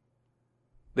decision,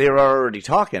 they were already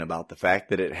talking about the fact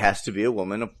that it has to be a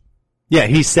woman of. Yeah,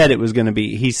 he said it was going to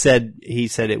be, he said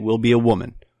it will be a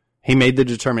woman. He made the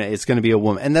determination it's going to be a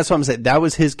woman. And that's what I'm saying. That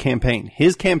was his campaign.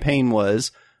 His campaign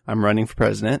was, I'm running for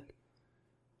president,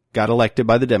 got elected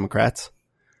by the Democrats,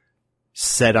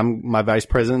 said my vice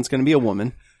president's going to be a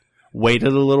woman,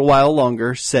 waited a little while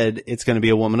longer, said it's going to be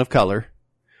a woman of color,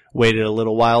 waited a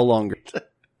little while longer.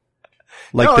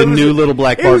 Like the new little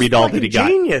black Barbie doll that he got.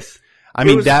 Genius. I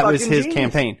mean, that was his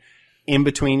campaign. In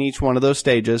between each one of those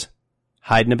stages,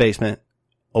 hide in a basement,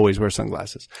 always wear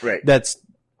sunglasses. Right.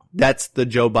 That's the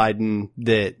Joe Biden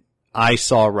that I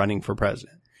saw running for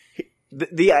president.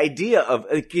 The idea of,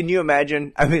 can you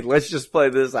imagine? I mean, let's just play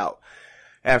this out.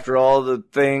 After all the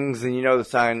things, and the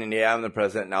sign, and I'm the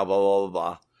president now, blah, blah, blah,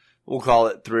 blah. We'll call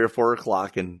it 3 or 4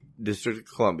 o'clock in District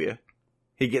of Columbia.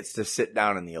 He gets to sit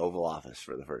down in the Oval Office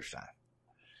for the first time.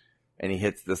 And he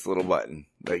hits this little button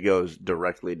that goes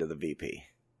directly to the VP.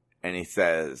 And he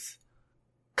says,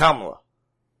 Kamala,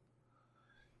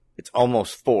 it's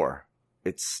almost 4.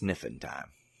 It's sniffing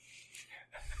time.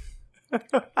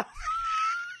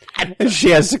 And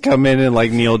she has to come in and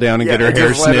like kneel down and get her hair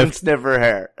just let him sniffed. sniff her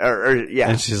hair. Yeah.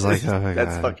 And she's like, oh my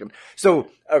That's God. fucking. So,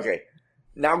 okay.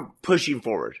 Now pushing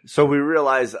forward. So we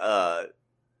realize,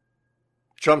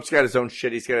 Trump's got his own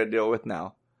shit he's got to deal with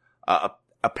now.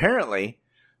 Apparently,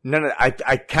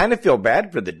 I kind of feel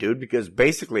bad for the dude because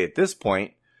basically at this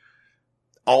point,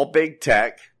 all big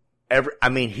tech,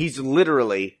 he's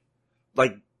literally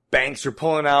like banks are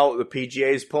pulling out, the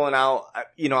PGA's pulling out.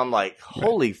 I'm like,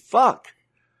 holy fuck.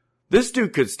 This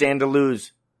dude could stand to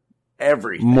lose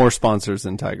everything. More sponsors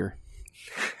than Tiger.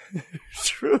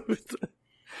 Truth.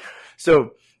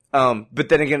 So, but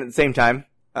then again, at the same time,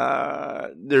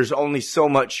 there's only so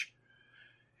much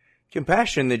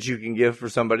compassion that you can give for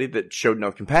somebody that showed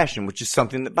no compassion, which is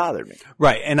something that bothered me.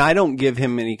 Right. And I don't give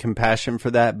him any compassion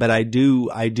for that, but I do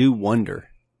wonder.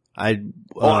 I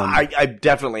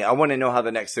definitely, I want to know how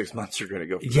the next 6 months are going to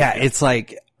go. Yeah. It's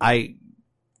like,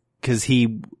 cause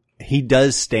he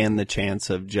does stand the chance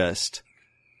of just,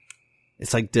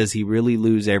 it's like, does he really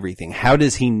lose everything? How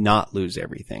does he not lose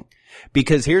everything?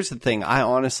 Because here's the thing. I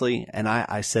honestly, and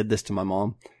I said this to my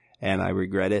mom and I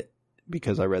regret it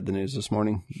because I read the news this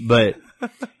morning, but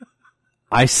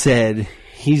I said,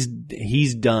 he's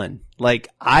done. Like,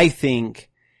 I think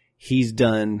he's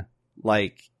done,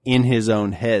 like, in his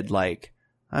own head, like,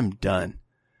 I'm done.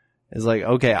 It's like,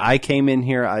 okay, I came in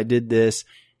here, I did this.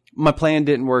 My plan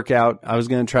didn't work out. I was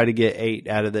going to try to get 8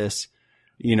 out of this.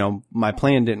 My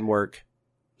plan didn't work.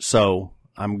 So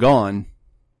I'm gone.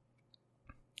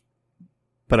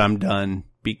 But I'm done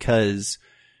because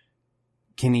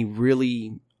can he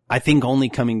really, I think only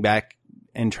coming back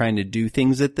and trying to do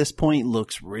things at this point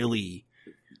looks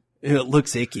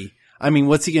icky. I mean,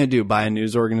 what's he going to do? Buy a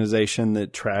news organization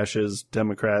that trashes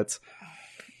Democrats?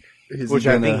 Which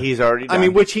I think he's already done. I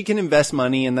mean, which he can invest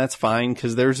money and that's fine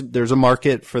because there's a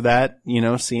market for that.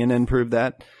 CNN proved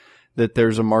that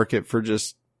there's a market for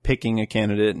just picking a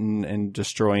candidate and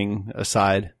destroying a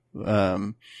side.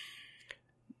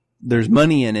 There's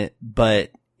money in it,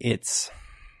 but it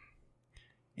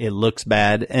looks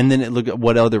bad. And then look at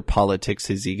what other politics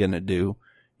is he going to do?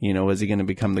 Is he going to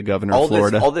become the governor of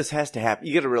Florida? All this has to happen.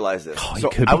 You got to realize this. Oh, he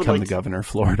could become the governor of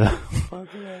Florida.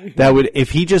 That would, if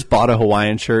he just bought a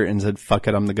Hawaiian shirt and said, fuck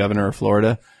it, I'm the governor of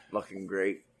Florida. Looking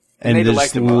great. And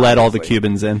just let all the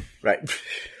Cubans in. Right.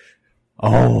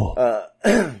 Oh.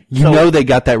 They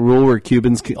got that rule where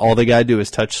Cubans, all they got to do is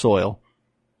touch soil.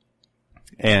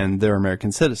 And they're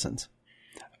American citizens.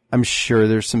 I'm sure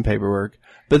there's some paperwork.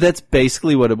 But that's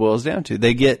basically what it boils down to.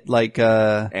 They get like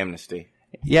amnesty.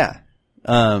 Yeah.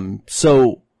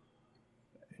 So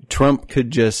Trump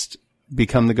could just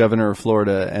become the governor of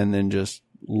Florida and then just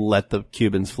let the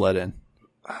Cubans flood in.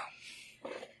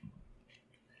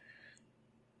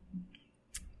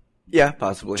 Yeah,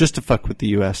 possibly. Just to fuck with the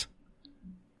U.S.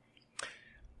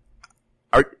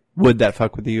 Would that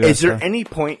fuck with the U.S.? Is there any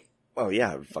point? Oh,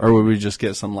 yeah. Or would we just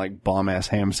get some like bomb-ass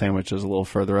ham sandwiches a little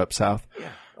further up south? Yeah,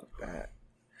 fuck that.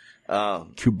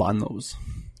 Cubanos.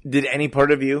 Did any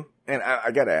part of you, and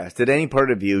I gotta ask, did any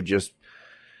part of you just...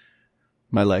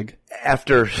 My leg.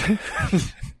 After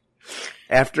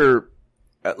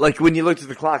Like when you looked at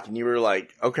the clock and you were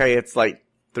like, okay, it's like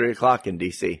 3:00 in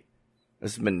DC.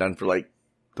 This has been done for like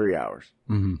 3 hours.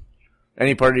 Mm-hmm.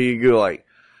 Any part of you go like,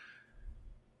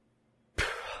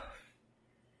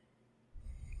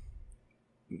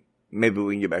 maybe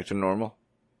we can get back to normal.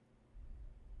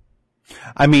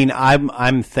 I mean,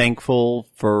 I'm thankful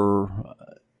from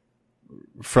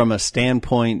a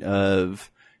standpoint of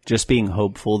just being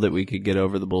hopeful that we could get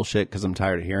over the bullshit because I'm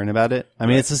tired of hearing about it. I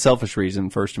mean, it's a selfish reason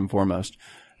first and foremost,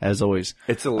 as always.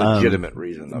 It's a legitimate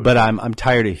reason, though. But I'm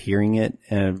tired of hearing it,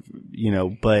 and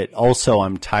but also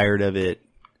I'm tired of it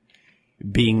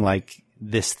being like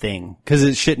this thing because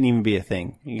it shouldn't even be a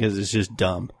thing because it's just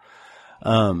dumb.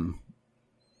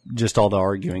 Just all the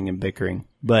arguing and bickering,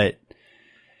 but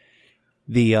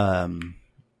but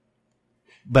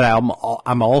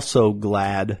I'm also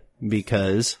glad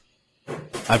because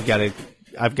I've got a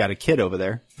kid over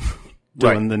there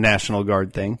doing the National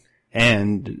Guard thing,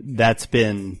 and that's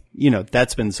been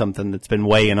something that's been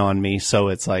weighing on me. So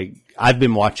it's like I've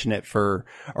been watching it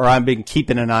I've been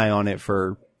keeping an eye on it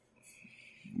for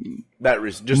that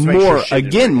reason, just to make sure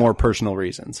more personal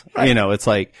reasons. Right. It's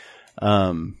like,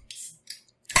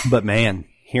 but man,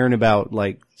 hearing about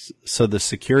so the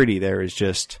security there was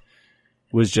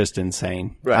just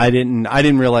insane. Right. I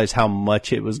didn't realize how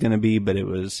much it was going to be, but it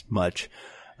was much.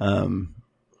 And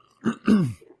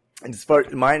as far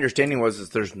my understanding was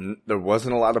there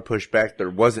wasn't a lot of pushback. There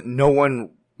wasn't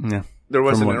There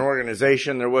wasn't an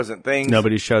organization. There wasn't things.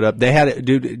 Nobody showed up. They had it,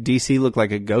 dude. DC looked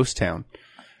like a ghost town.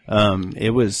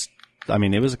 It was a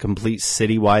complete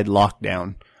citywide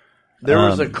lockdown. There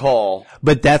was a call.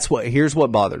 But here's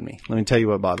what bothered me. Let me tell you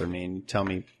what bothered me and you tell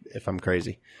me if I'm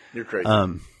crazy. You're crazy.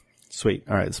 Sweet.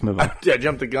 All right, let's move on. Did I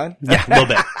jump the gun? Yeah, a little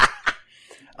bit.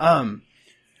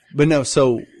 But no,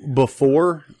 so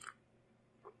before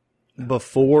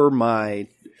my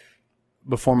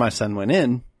son went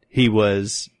in, he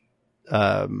was,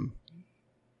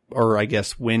 or I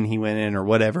guess when he went in or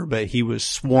whatever, but he was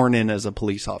sworn in as a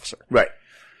police officer. Right.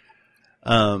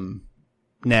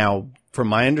 Now, from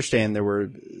my understanding,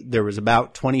 there was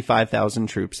about 25,000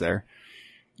 troops there.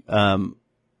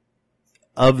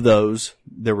 Of those,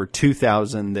 there were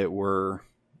 2,000 that were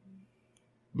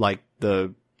like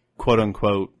the quote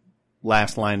unquote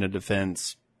last line of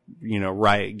defense,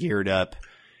 riot geared up.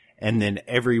 And then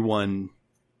everyone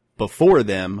before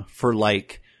them for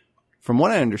from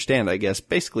what I understand, I guess,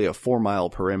 basically a 4-mile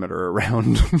perimeter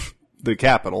around the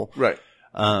Capitol. Right.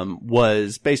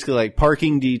 Was basically like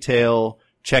parking detail,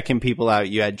 checking people out.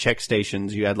 You had check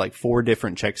stations. You had 4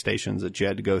 different check stations that you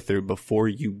had to go through before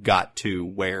you got to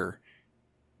where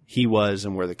he was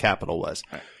and where the Capitol was.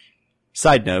 Right.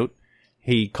 Side note,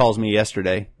 he calls me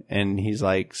yesterday and he's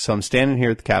like, so I'm standing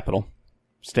here at the Capitol,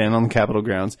 standing on the Capitol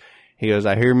grounds. He goes,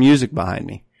 I hear music behind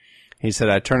me. He said,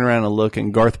 I turn around and look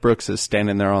and Garth Brooks is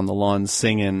standing there on the lawn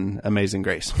singing Amazing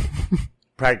Grace.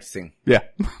 Practicing. Yeah.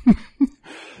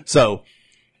 So,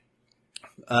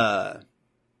 but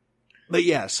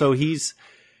yeah, so he's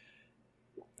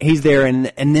there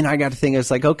and then I got to think, it's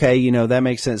like, okay, that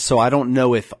makes sense. So I don't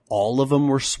know if all of them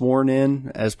were sworn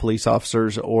in as police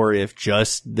officers or if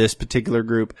just this particular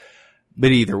group, but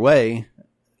either way,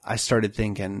 I started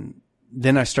thinking,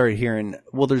 then I started hearing,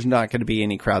 well, there's not going to be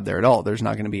any crowd there at all. There's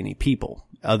not going to be any people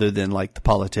other than the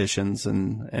politicians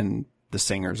and the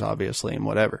singers, obviously, and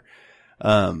whatever.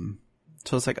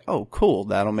 So it's like, oh, cool.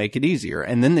 That'll make it easier.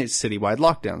 And then the citywide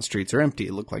lockdown. Streets are empty.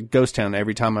 It looked like ghost town.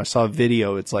 Every time I saw a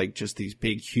video, it's like just these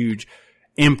big, huge,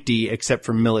 empty, except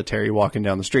for military walking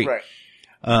down the street. Right.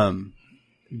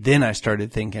 Then I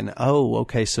started thinking, oh,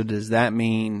 okay. So does that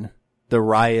mean the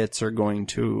riots are going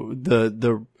to,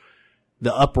 the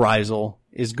uprisal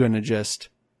is going to just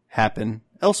happen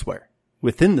elsewhere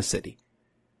within the city?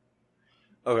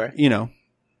 Okay.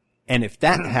 And if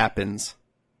that happens,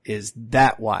 is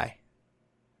that why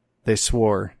they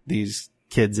swore these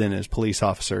kids in as police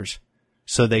officers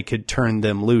so they could turn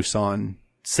them loose on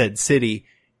said city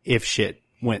if shit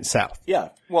went south? Yeah.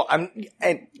 Well,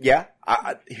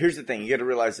 here's the thing. You got to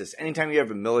realize this. Anytime you have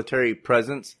a military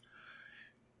presence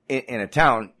in a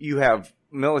town, you have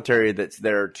military that's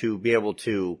there to be able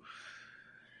to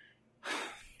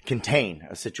contain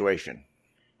a situation.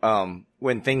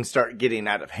 When things start getting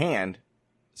out of hand,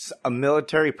 a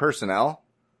military personnel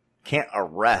can't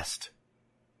arrest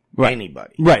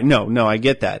anybody. Right. No, I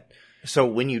get that.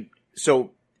 So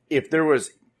if there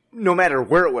was, no matter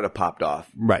where it would have popped off.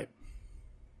 Right.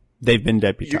 They've been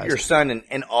deputized. Your son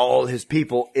and all his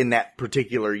people in that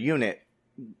particular unit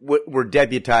were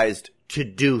deputized to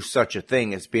do such a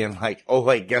thing as being like, oh,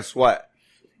 hey, guess what?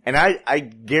 And I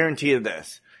guarantee you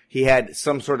this. He had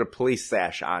some sort of police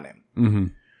sash on him. Mm-hmm.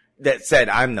 that said,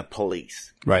 I'm the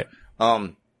police. Right.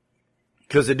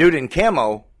 Because a dude in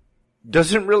camo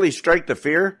doesn't really strike the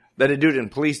fear that a dude in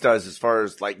police does as far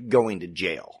as like going to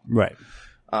jail. Right.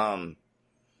 But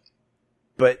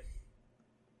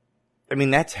I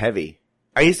mean, that's heavy.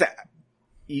 I used to,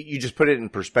 you just put it in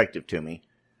perspective to me.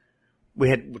 We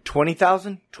had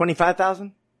 20,000,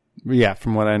 25,000. Yeah,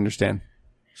 from what I understand.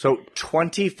 So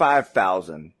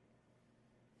 25,000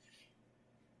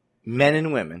 men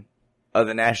and women of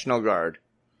the National Guard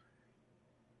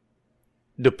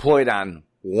deployed on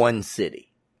one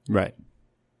city. Right.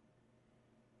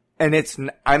 And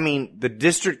the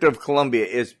District of Columbia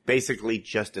is basically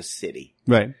just a city.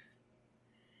 Right.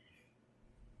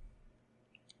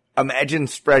 Imagine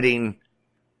spreading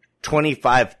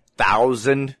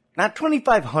 25,000, not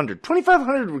 2,500.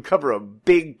 2,500 would cover a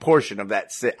big portion of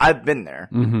that city. I've been there.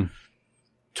 Mm-hmm.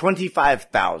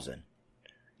 25,000.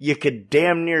 You could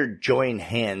damn near join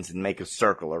hands and make a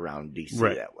circle around DC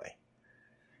that way.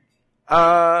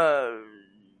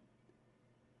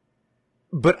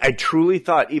 But I truly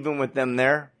thought, even with them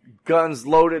there, guns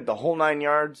loaded, the whole 9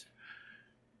 yards.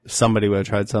 Somebody would have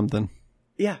tried something.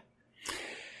 Yeah.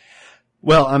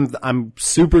 Well, I'm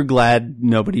super glad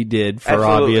nobody did for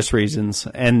Absolutely. obvious reasons.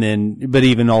 And then, but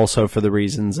even also for the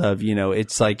reasons of,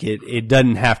 it's like it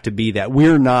doesn't have to be that.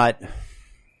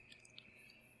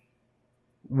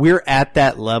 We're at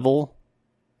that level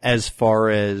as far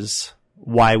as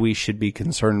why we should be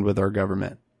concerned with our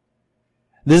government.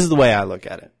 This is the way I look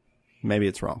at it. Maybe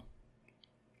it's wrong.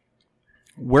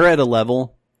 We're at a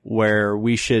level where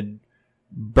we should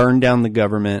burn down the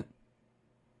government,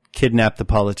 kidnap the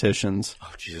politicians.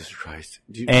 Oh, Jesus Christ.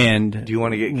 Do you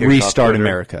want to get kicked restart off Twitter?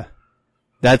 America?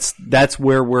 That's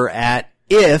where we're at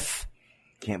if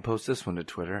Can't post this one to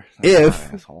Twitter.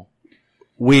 If- Asshole.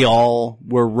 we all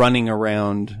were running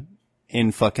around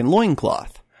in fucking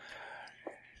loincloth.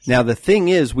 Now, the thing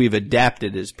is, we've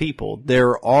adapted as people.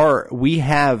 We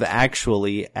have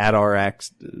actually at our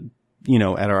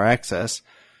access,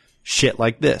 shit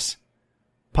like this.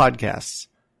 Podcasts,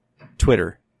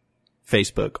 Twitter,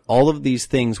 Facebook, all of these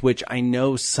things, which I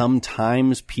know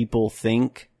sometimes people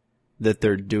think that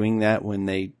they're doing that when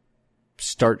they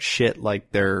start shit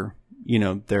like their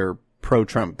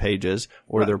pro-Trump pages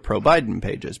or their pro-Biden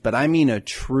pages. But I mean a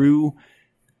true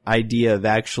idea of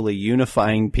actually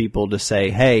unifying people to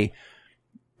say, hey,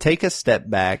 take a step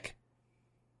back,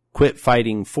 quit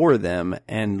fighting for them,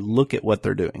 and look at what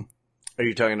they're doing. Are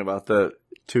you talking about the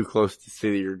too close to see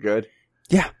that you're good?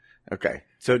 Yeah. Okay.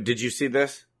 So did you see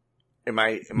this? Am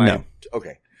I? No.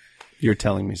 Okay. You're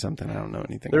telling me something I don't know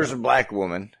anything There's a about. black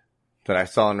woman that I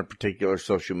saw on a particular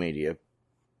social media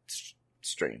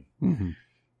stream,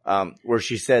 where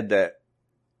she said that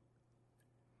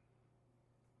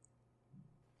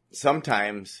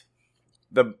sometimes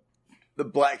the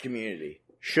black community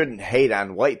shouldn't hate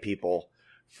on white people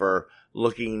for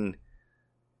looking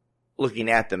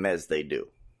at them as they do.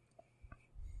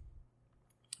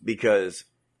 Because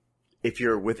if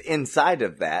you're inside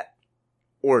of that,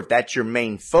 or if that's your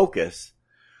main focus,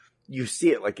 you see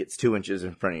it like it's 2 inches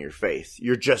in front of your face.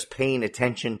 You're just paying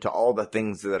attention to all the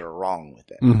things that are wrong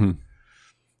with it. Mm-hmm.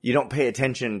 You don't pay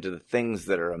attention to the things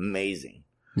that are amazing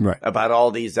Right. about all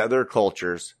these other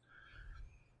cultures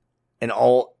and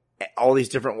all these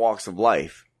different walks of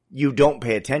life. You don't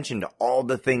pay attention to all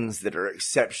the things that are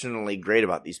exceptionally great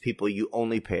about these people. You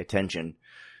only pay attention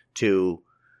to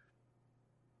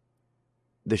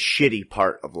the shitty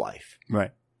part of life.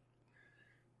 Right.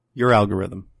 Your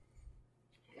algorithm.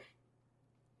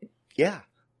 Yeah.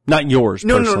 Not yours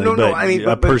No, personally, no. but I mean,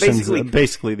 a but person's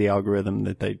basically the algorithm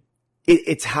that they.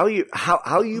 It's how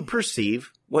you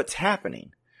perceive what's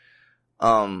happening.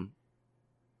 I'll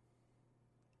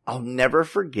never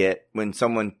forget when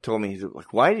someone told me,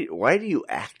 like, why do you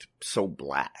act so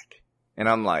black? And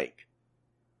I'm like,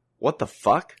 what the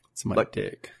fuck? It's my Like,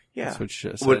 dick. Yeah. That's what she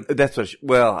just said.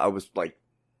 I was like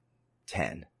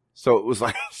 10. So it was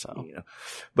like, So.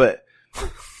 but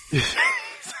yeah.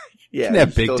 You can have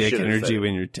you big still dick should've energy said it.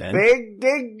 when you're 10. Big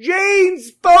dick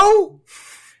jeans, Bo!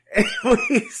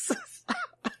 Anyways,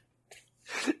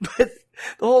 but the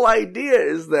whole idea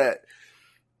is that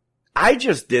I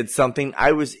just did something,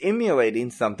 I was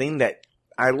emulating something that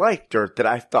I liked or that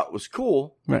I thought was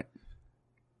cool. Right.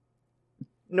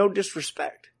 No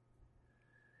disrespect.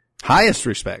 Highest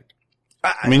respect.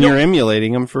 I mean, you're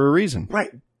emulating them for a reason.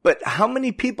 Right. But how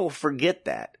many people forget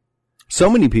that? So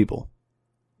many people.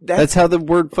 That's how the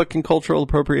word fucking cultural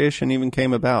appropriation even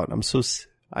came about.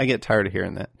 I get tired of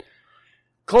hearing that.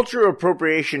 Cultural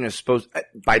appropriation is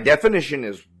by definition,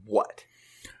 is what?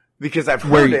 Because I've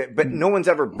heard it, but no one's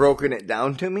ever broken it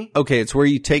down to me. Okay, it's where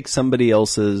you take somebody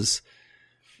else's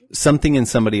something in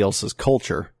somebody else's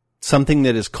culture, something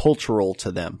that is cultural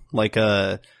to them, like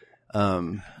like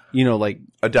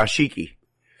a dashiki.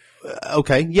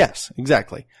 Okay, yes,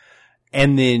 exactly.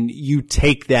 And then you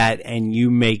take that and you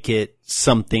make it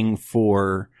something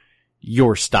for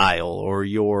your style or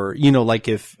your, like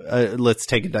if, let's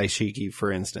take a daishiki,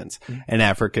 for instance. An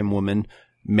African woman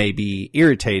may be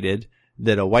irritated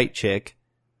that a white chick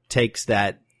takes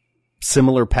that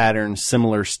similar pattern,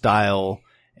 similar style,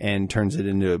 and turns it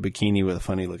into a bikini with a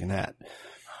funny looking hat.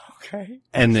 Okay.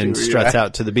 And then struts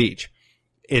out to the beach.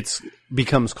 It's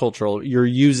becomes cultural. You're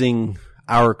using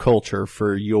our culture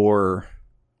for your...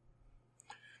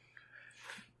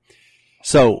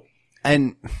 So,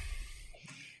 and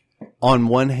on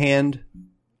one hand,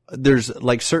 there's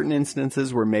like certain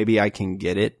instances where maybe I can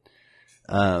get it.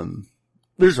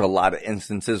 There's a lot of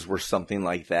instances where something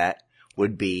like that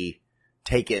would be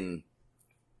taken,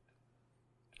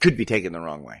 could be taken the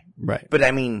wrong way. Right. But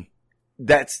I mean,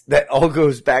 that all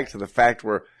goes back to the fact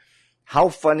where how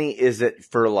funny is it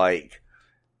for like,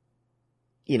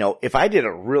 if I did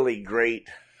a really great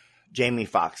Jamie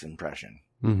Foxx impression,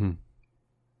 mm-hmm.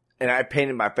 and I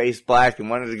painted my face black and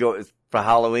wanted to go for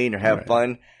Halloween or have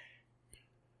fun,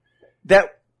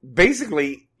 that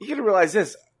basically, you got to realize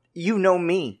this,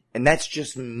 me, and that's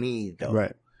just me though.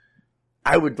 Right.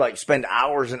 I would like spend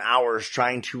hours and hours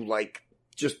trying to like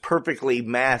just perfectly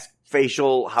mask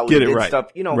facial, how he did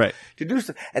stuff, to do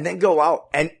stuff, and then go out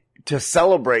and to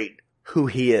celebrate who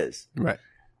he is. Right.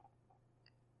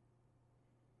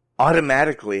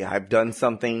 Automatically, I've done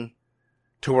something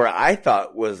to where I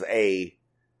thought was a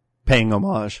paying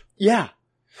homage. Yeah.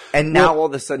 And now all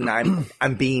of a sudden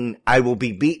I will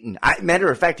be beaten. Matter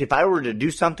of fact, if I were to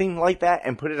do something like that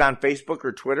and put it on Facebook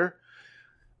or Twitter,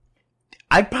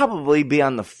 I'd probably be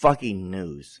on the fucking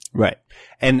news. Right.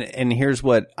 And here's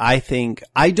what I think.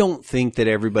 I don't think that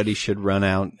everybody should run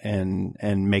out and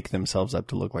make themselves up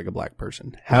to look like a black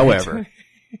person. However,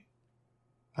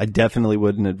 I definitely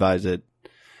wouldn't advise it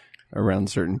around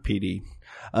certain PD.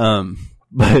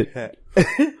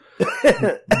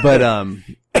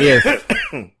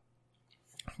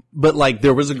 But like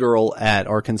there was a girl at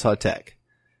Arkansas Tech,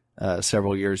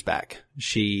 several years back.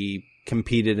 She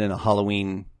competed in a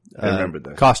Halloween I remember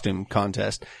that. Costume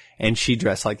contest, and she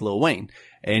dressed like Lil Wayne.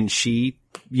 And she,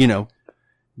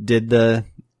 did I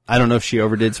don't know if she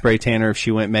overdid spray tan or if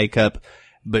she went makeup,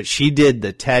 but she did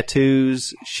the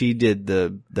tattoos, she did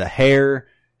the hair,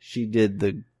 she did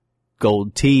the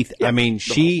gold teeth. Yep. I mean,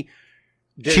 she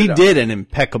did an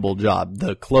impeccable job.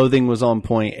 The clothing was on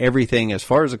point, everything. As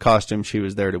far as a costume, she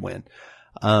was there to win.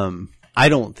 I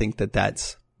don't think that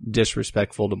that's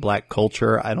disrespectful to black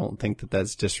culture. I don't think that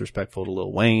that's disrespectful to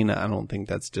Lil Wayne. I don't think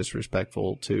that's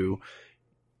disrespectful to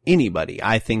anybody.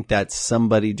 I think that's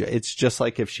somebody, it's just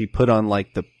like if she put on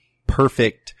like the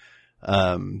perfect,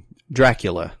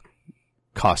 Dracula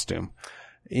costume,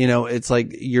 it's like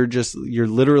you're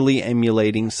literally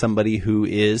emulating somebody who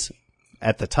is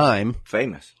at the time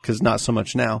famous, cause not so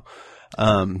much now.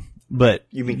 But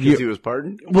you mean because he was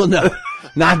pardoned? Well, no,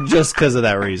 not just because of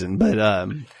that reason,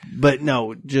 but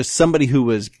no, just somebody who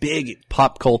was big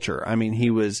pop culture. I mean, he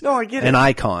was an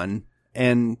icon.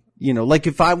 And, like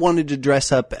if I wanted to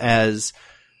dress up as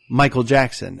Michael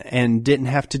Jackson and didn't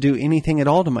have to do anything at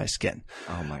all to my skin.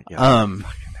 Oh my God.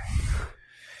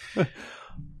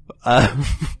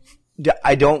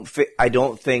 I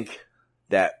don't think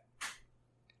that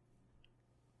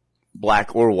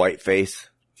black or white face,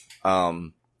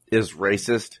 is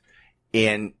racist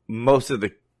in most of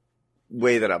the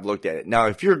way that I've looked at it. Now,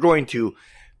 if you're going to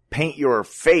paint your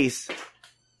face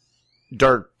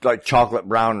dark, like chocolate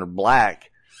brown or black,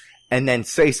 and then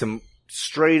say some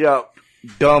straight up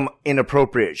dumb,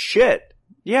 inappropriate shit,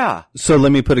 yeah. So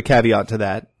let me put a caveat to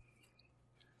that,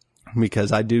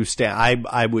 because I do stand,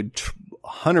 I would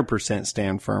 100%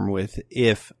 stand firm with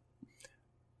if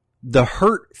the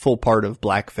hurtful part of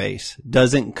blackface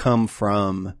doesn't come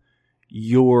from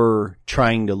you're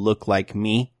trying to look like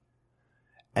me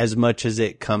as much as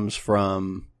it comes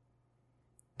from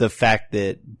the fact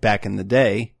that back in the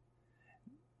day,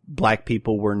 black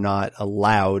people were not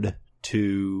allowed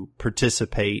to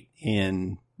participate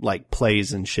in like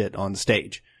plays and shit on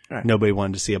stage. Right. Nobody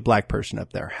wanted to see a black person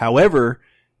up there. However,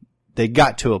 they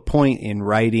got to a point in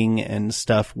writing and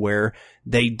stuff where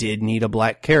they did need a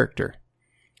black character.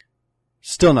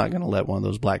 Still not going to let one of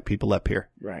those black people up here.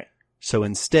 Right. So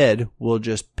instead, we'll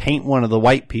just paint one of the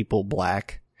white people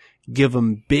black, give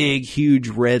them big, huge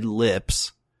red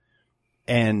lips,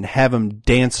 and have them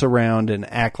dance around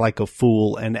and act like a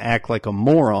fool and act like a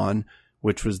moron,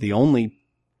 which was the only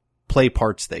play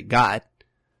parts they got.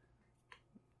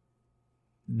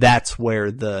 That's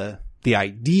where the the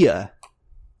idea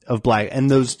of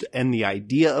the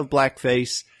idea of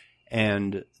blackface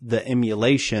and the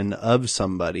emulation of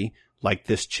somebody like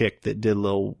this chick that did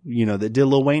Lil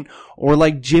Wayne, or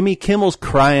like Jimmy Kimmel's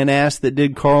crying ass that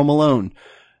did Karl Malone.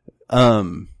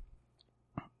 Both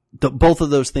of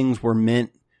those things were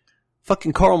meant.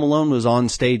 Fucking Karl Malone was on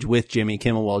stage with Jimmy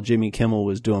Kimmel while Jimmy Kimmel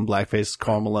was doing blackface as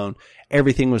Karl Malone.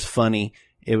 Everything was funny.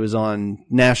 It was on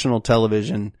national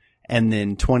television. And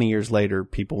then 20 years later,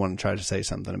 people want to try to say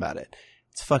something about it.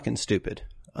 It's fucking stupid.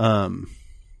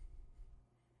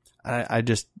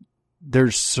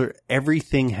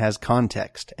 Everything has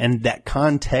context, and that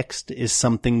context is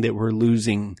something that we're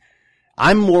losing.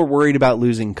 I'm more worried about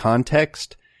losing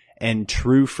context and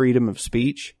true freedom of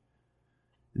speech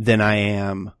than I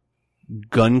am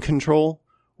gun control,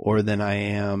 or than I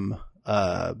am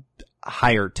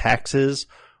higher taxes,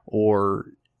 or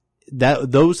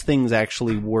those things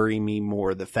actually worry me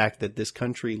more. The fact that this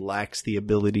country lacks the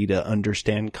ability to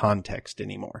understand context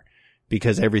anymore,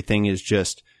 because everything is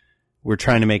just, we're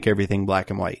trying to make everything black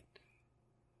and white.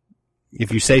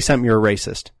 If you say something, you're a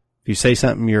racist. If you say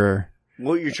something, you're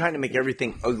trying to make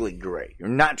everything ugly gray. You're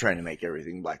not trying to make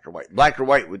everything black or white. Black or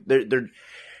white,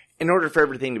 in order for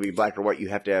everything to be black or white, you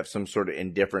have to have some sort of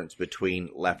indifference between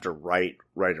left or right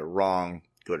or wrong,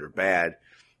 good or bad.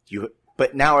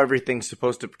 But now everything's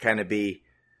supposed to kind of be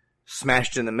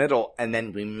smashed in the middle, and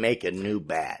then we make a new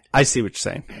bad. I see what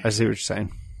you're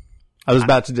saying. I was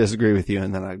about to disagree with you,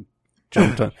 and then I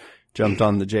jumped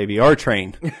on the JVR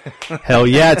train. Hell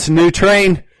yeah, it's a new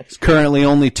train. It's currently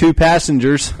only 2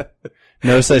 passengers.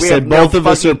 Notice I said both of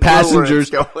us are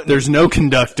passengers. There's no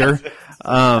conductor.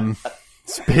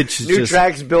 This bitch is new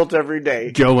tracks built every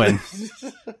day. Going.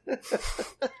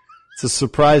 It's a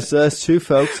surprise to us too,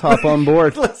 folks. Hop on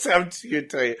board. I'm just going to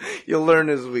tell you, you'll learn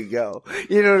as we go.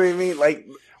 You know what I mean? Like,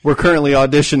 we're currently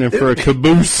auditioning for a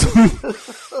caboose.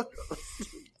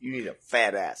 You need a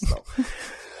fat ass, though.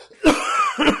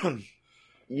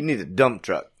 You need a dump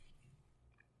truck.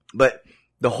 But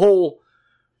the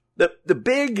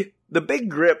big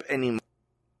grip anymore.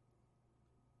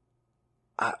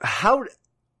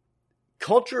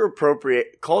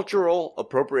 Cultural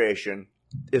appropriation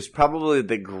is probably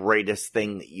the greatest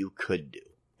thing that you could do,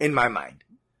 in my mind.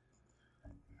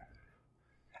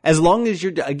 As long as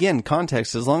you're, again,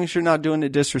 context, as long as you're not doing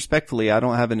it disrespectfully, I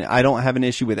don't have an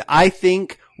issue with it. I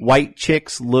think white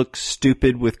chicks look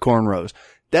stupid with cornrows.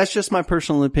 That's just my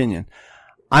personal opinion.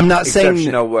 I'm not saying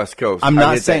exceptional West Coast. I'm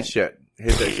not saying hit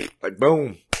that shit. Like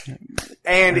boom.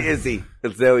 And Izzy,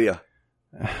 Azalea.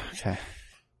 Okay.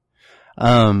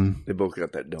 They both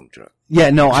got that dump truck. Yeah,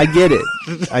 no, I get it.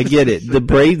 The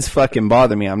braids fucking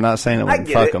bother me. I'm not saying I wouldn't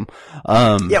fuck them.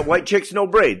 Yeah, white chicks, no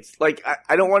braids. Like,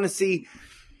 I don't want to see,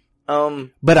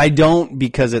 but I don't,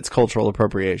 because it's cultural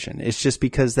appropriation. It's just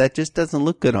because that just doesn't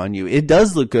look good on you. It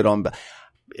does look good on,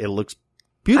 it looks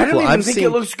beautiful. I don't even think it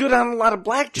looks good on a lot of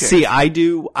black chicks. See, I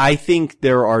do. I think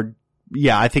there are,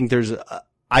 I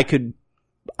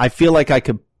feel like I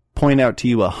could point out to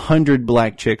you 100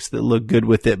 black chicks that look good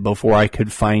with it before I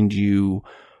could find you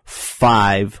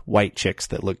 5 white chicks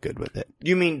that look good with it.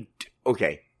 You mean,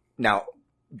 okay, now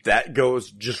that goes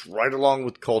just right along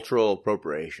with cultural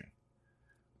appropriation.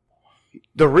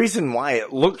 The reason why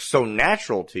it looks so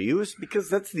natural to you is because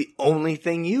that's the only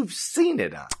thing you've seen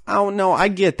it on. Oh, no, I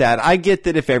get that. I get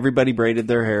that if everybody braided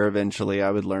their hair eventually,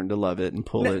 I would learn to love it and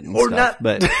pull it and stuff.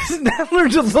 But not learn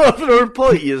to love it or pull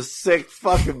it, you sick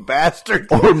fucking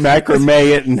bastard. Or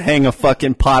macrame it and hang a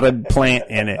fucking potted plant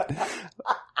in it.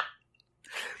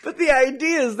 But the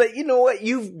idea is that, you know what,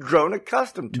 you've grown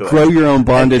accustomed to it. Grow your own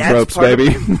bondage ropes,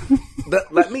 baby.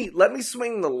 Let me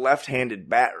swing the left-handed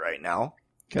bat right now.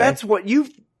 Okay. That's what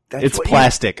you've... It's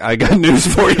plastic. I got news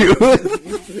for you.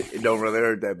 It don't really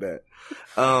hurt that bad.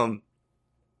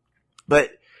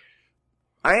 But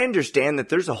I understand that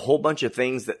there's a whole bunch of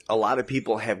things that a lot of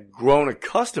people have grown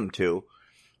accustomed to,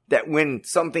 that when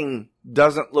something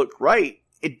doesn't look right,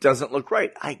 it doesn't look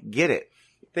right. I get it.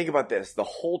 Think about this. The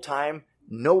whole time,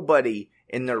 nobody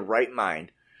in their right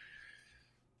mind.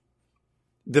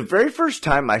 The very first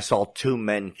time I saw 2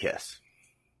 men kiss,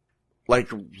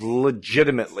 like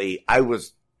legitimately,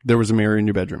 there was a mirror in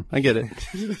your bedroom. I get it.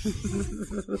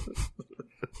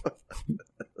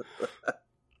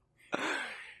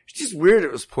 It's just weird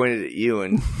it was pointed at you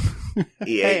and EH.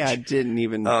 Hey, I didn't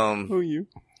even know who you.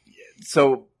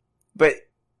 So, but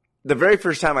the very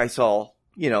first time I saw,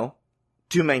 2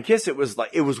 men kiss, it was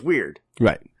weird.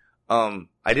 Right. I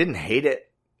didn't hate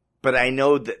it, but I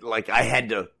know that I had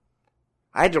to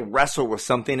wrestle with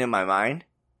something in my mind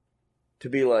to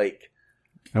be like,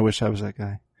 I wish I was that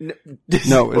guy.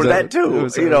 No, or that too,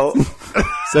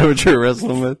 that what you're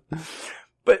wrestling with?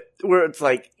 But where it's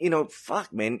like,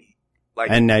 fuck, man. Like,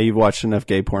 And now you've watched enough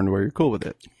gay porn to where you're cool with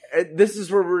it. this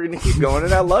is where we're going to keep going,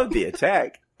 and I love the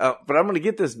attack. But I'm going to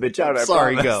get this bitch out. I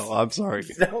promise. I'm sorry.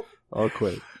 No. I'll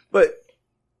quit. But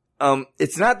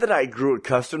it's not that I grew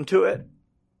accustomed to it.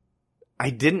 I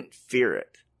didn't fear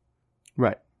it.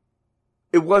 Right.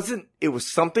 It was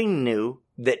something new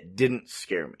that didn't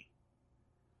scare me.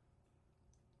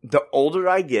 The older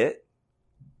I get,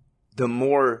 the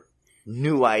more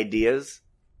new ideas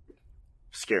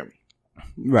scare me.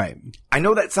 Right. I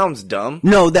know that sounds dumb.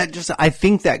 No, I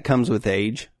think that comes with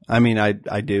age. I mean, I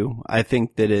do. I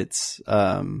think that it's,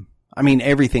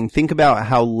 everything. Think about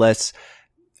how less,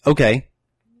 okay.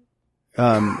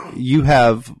 You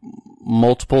have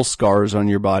multiple scars on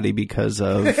your body because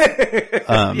of,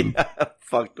 Yeah,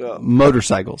 fucked up.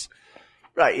 motorcycles.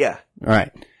 Right, yeah. All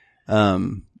right.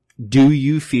 Do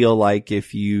you feel like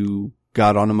if you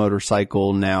got on a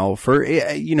motorcycle now for,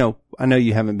 I know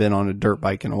you haven't been on a dirt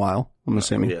bike in a while, I'm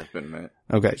assuming. Yeah, it's been a minute.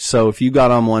 Okay. So if you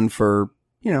got on one for,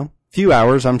 a few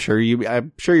hours, I'm sure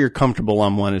you're comfortable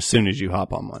on one as soon as you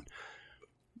hop on one.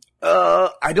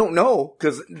 I don't know,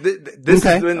 because this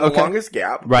has been the longest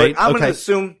gap. Right. But I'm going to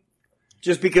assume,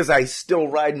 just because I still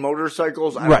ride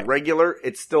motorcycles on a regular,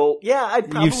 it's still,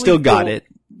 I'd probably You've still got it.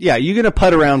 Yeah, you're going to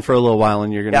putt around for a little while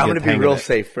and you're going to I'm going to be real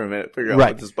safe for a minute, figure out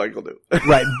what this bike will do.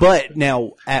 Right. But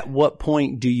now, at what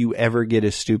point do you ever get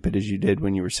as stupid as you did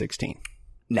when you were 16?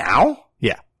 Now?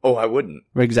 Yeah. Oh, I wouldn't.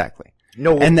 Exactly.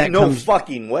 No, And that no comes-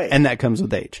 fucking way. And that comes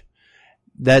with age.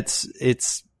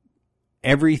 It's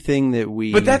everything that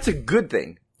we... But that's a good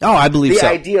thing. Oh, I believe The so.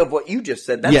 idea of what you just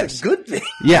said, that's Yes. a good thing.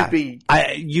 Yeah. Be,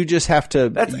 You just have to...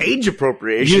 that's age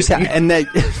appropriation. You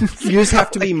just you just have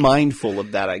to be mindful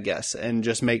of that, I guess, and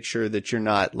just make sure that you're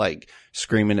not like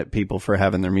screaming at people for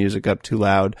having their music up too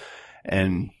loud,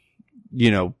 and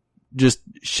just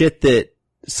shit that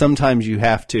sometimes you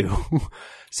have to.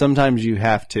 Sometimes you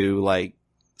have to like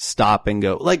stop and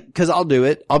go, like, because I'll do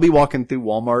it. I'll be walking through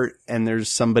Walmart and there's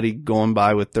somebody going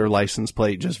by with their license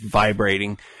plate just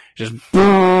vibrating, just.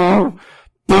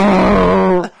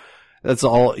 That's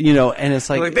all, and it's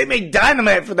like they made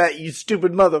dynamite for that, you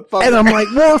stupid motherfucker. and I'm like,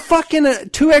 well, fucking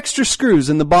 2 extra screws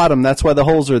in the bottom. That's why the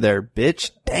holes are there,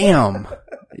 bitch. Damn.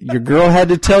 Your girl had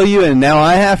to tell you and now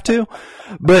I have to.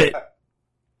 But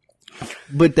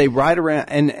they ride around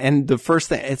and the first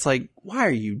thing, it's like, why are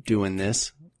you doing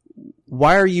this?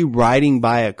 Why are you riding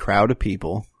by a crowd of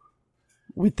people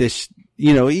with this?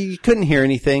 You couldn't hear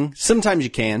anything. Sometimes you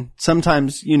can.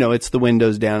 Sometimes, it's the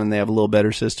windows down and they have a little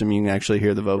better system. You can actually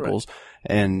hear the vocals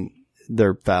and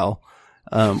they're foul,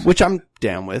 which I'm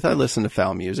down with. I listen to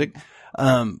foul music.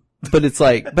 But it's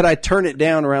like, but I turn it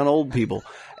down around old people.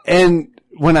 And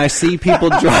when I see people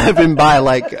driving by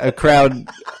like a crowd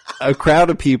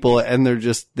of people and they're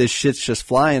just, this shit's just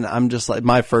flying, I'm just like,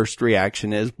 my first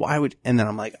reaction is, and then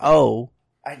I'm like, oh,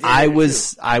 I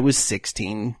was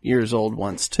 16 years old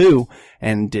once too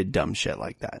and did dumb shit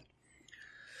like that.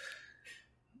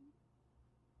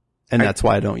 And that's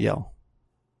why I don't yell.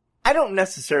 I don't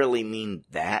necessarily mean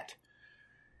that.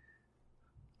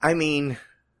 I mean,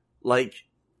 like,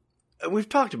 we've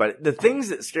talked about it. The things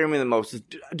that scare me the most is,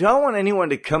 do I want anyone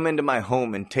to come into my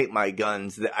home and take my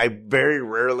guns that I very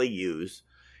rarely use?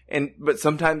 But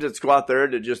sometimes it's go out there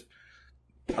to just,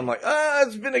 I'm like,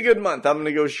 it's been a good month. I'm going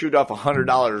to go shoot off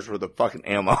 $100 worth of fucking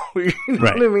ammo. You know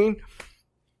what I mean?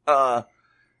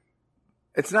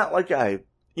 It's not like I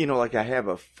have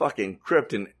a fucking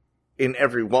crypt in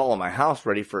every wall of my house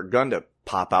ready for a gun to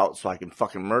pop out so I can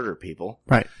fucking murder people.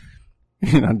 Right.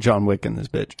 John Wick in this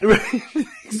bitch.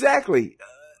 Exactly.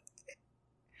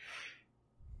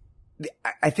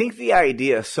 I think the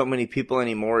idea of so many people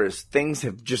anymore is things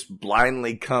have just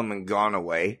blindly come and gone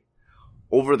away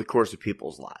over the course of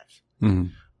people's lives.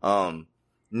 Mm-hmm.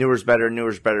 Newer's better,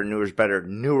 newer's better, newer's better.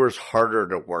 Newer's harder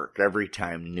to work every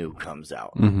time new comes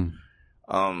out.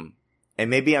 Mm-hmm. And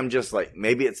maybe I'm just like,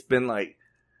 maybe it's been like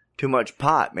too much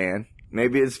pot, man.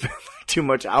 Maybe it's been like too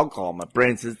much alcohol. My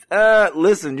brain says,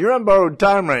 listen, you're on borrowed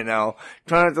time right now.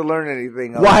 Try not to learn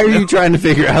anything else. Why are you trying to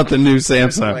figure out the new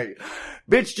Samsung? Like,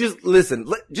 bitch, just listen.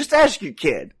 Just ask your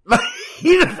kid. Like,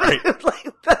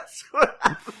 that's what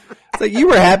happens. It's like you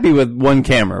were happy with one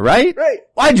camera, right? Right.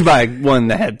 Why'd you buy one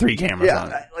that had 3 cameras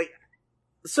on it?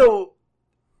 So,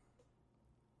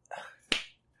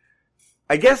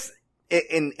 I guess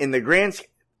in the grand scheme,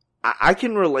 I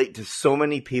can relate to so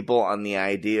many people on the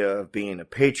idea of being a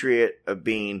patriot, of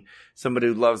being somebody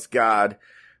who loves God,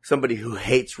 somebody who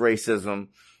hates racism,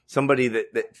 somebody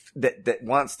that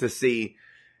wants to see.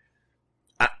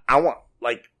 I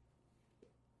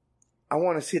I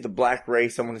want to see the black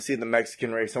race. I want to see the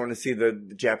Mexican race. I want to see the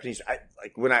Japanese.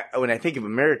 When I think of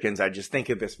Americans, I just think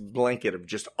of this blanket of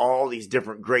just all these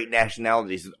different great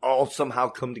nationalities that all somehow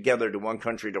come together to one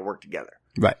country to work together.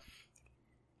 Right.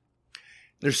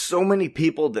 There's so many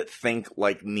people that think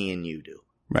like me and you do.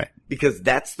 Right. Because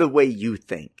that's the way you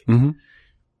think. Mm-hmm.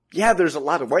 Yeah, there's a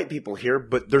lot of white people here,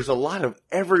 but there's a lot of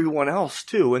everyone else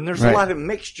too, and there's Right. a lot of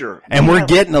mixture. And we're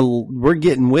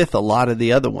getting with a lot of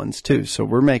the other ones too. So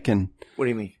we're making, What do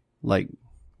you mean? like,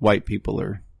 white people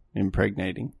are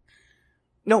impregnating.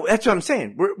 No, that's what I'm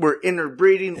saying. We're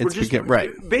interbreeding. We're It's just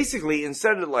right. basically,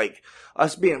 instead of like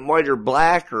us being white or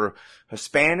black or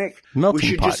Hispanic,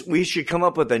 Melting pot. we should come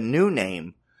up with a new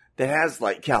name that has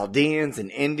like Chaldeans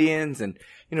and Indians and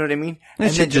you know what I mean? It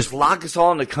And should then just lock us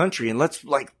all in the country and let's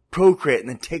like procreate and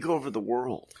then take over the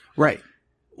world. Right.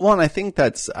 Well, and I think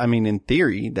in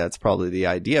theory, that's probably the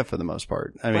idea for the most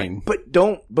part. I mean, But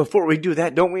before we do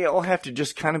that, don't we all have to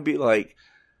just kind of be like,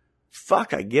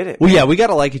 fuck, I get it. well, yeah, we got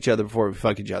to like each other before we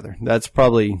fuck each other. That's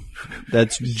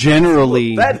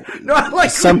generally I like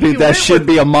something where you that went should with-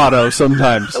 be a motto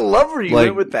sometimes. I love where you Like-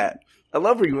 went with that.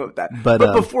 But,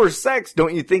 But before sex,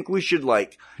 don't you think we should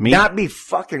like Me? not be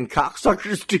fucking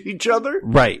cocksuckers to each other?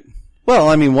 Right. Well,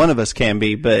 I mean, one of us can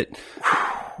be, but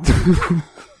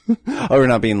oh, we're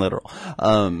not being literal.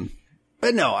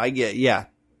 But no, I get, yeah.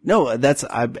 No, that's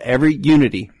every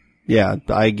unity. Yeah,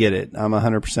 I get it. I'm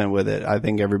 100% with it. I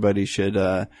think everybody should,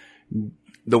 The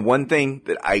one thing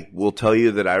that I will tell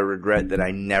you that I regret that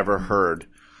I never heard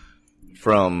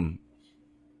from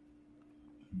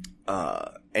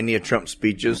any of Trump's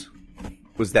speeches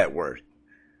was that word.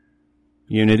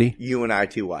 unity.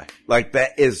 UNITY. Like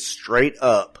that is straight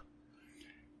up.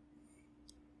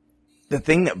 The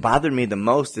thing that bothered me the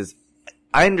most is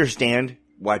I understand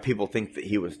why people think that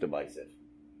he was divisive.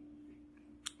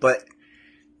 But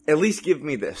at least give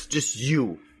me this. Just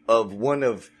you of one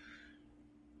of,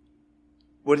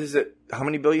 what is it? How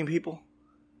many billion people?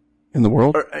 In the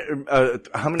world?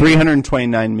 How many?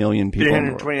 329 million people. In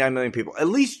the world. 329 million people. At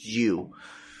least you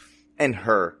and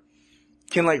her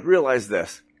can like realize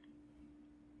this.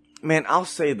 Man, I'll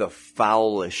say the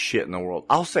foulest shit in the world.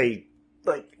 I'll say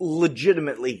like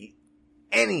legitimately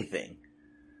anything.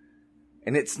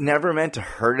 And it's never meant to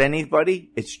hurt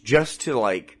anybody. It's just to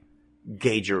like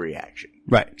gauge a reaction.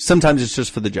 Right. Sometimes it's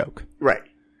just for the joke. Right.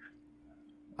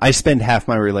 I spend half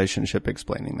my relationship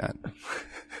explaining that.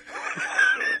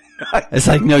 It's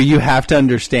like, no, you have to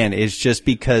understand. It's just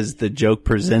because the joke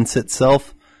presents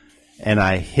itself and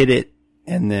I hit it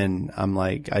and then I'm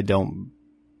like, I don't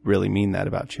really mean that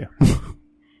about you.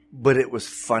 But it was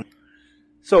fun.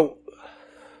 So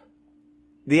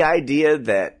the idea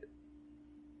that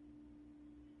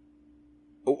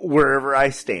wherever I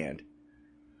stand,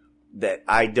 that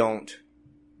I don't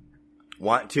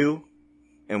want to,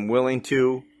 am willing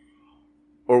to,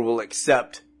 or will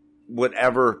accept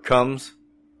whatever comes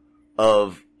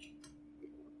of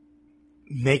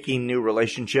making new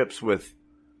relationships with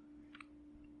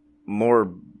more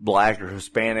black or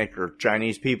Hispanic or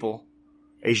Chinese people,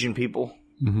 Asian people.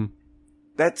 Mm-hmm.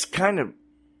 It's kind of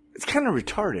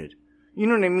retarded. You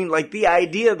know what I mean? Like the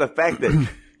idea of the fact that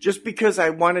just because I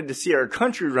wanted to see our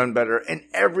country run better and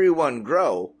everyone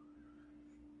grow,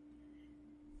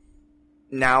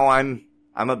 now I'm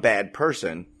a bad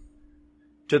person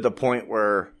to the point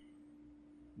where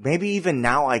maybe even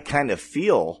now I kind of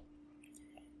feel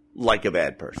like a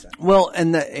bad person. Well,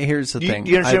 and here's the thing.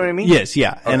 Do you understand what I mean? Yes,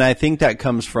 yeah. Okay. And I think that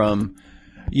comes from,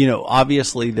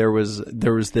 obviously there was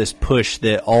this push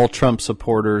that all Trump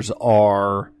supporters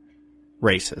are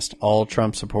racist. All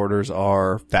Trump supporters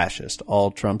are fascist.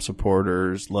 All Trump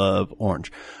supporters love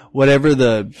orange. Whatever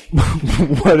the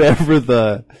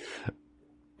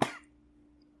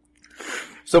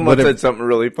Someone said something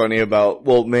really funny about,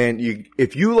 well, man,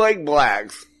 if you like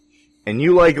blacks and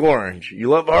you like orange, you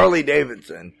love Harley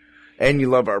Davidson and you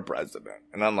love our president.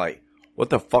 And I'm like, what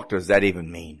the fuck does that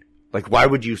even mean? Like, why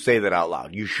would you say that out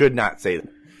loud? You should not say that.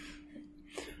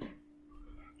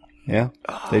 Yeah.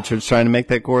 They're just trying to make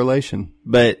that correlation.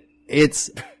 But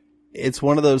it's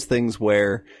one of those things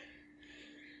where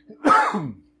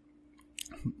I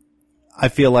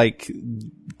feel like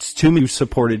too many who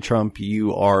supported Trump,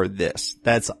 you are this.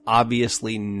 That's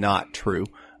obviously not true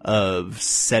of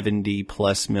 70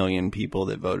 plus million people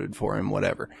that voted for him,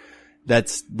 whatever. I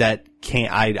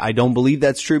don't believe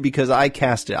that's true because I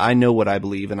cast it. I know what I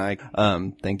believe and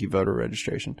thank you, voter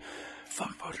registration.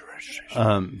 Fuck voter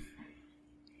registration.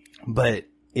 But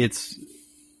it's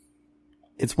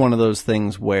one of those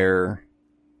things where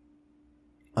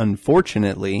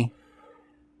unfortunately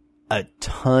a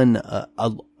ton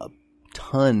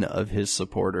of his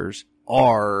supporters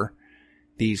are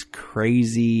these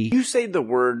crazy, You say the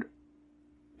word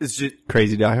is just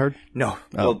crazy diehard. no.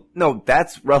 Oh. Well, no,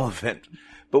 that's relevant.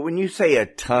 But when you say a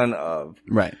ton of,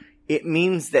 Right. it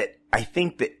means that I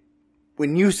think that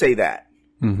when you say that,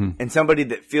 Mm-hmm. and somebody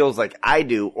that feels like I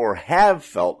do or have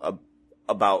felt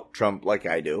about Trump like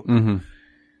I do, Mm-hmm.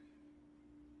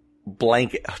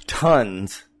 blanket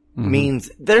tons means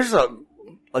there's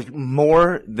like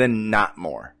more than not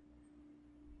more.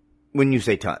 When you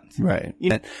say tons, Right.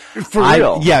 You know, for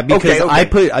real, Yeah, because Okay. I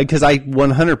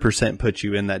 100% put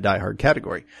you in that diehard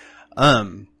category.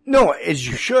 No, as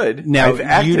you should. Now, I've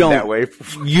acted you don't, that way.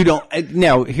 you don't,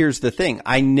 now here's the thing.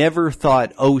 I never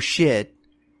thought, oh shit,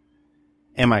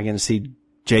 am I going to see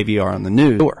JVR on the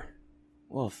news?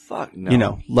 Well, fuck no. You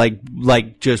know,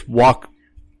 like just walk,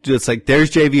 just like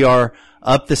there's JVR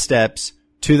up the steps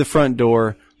to the front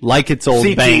door, like it's old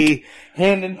CT, bank,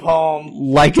 hand in palm.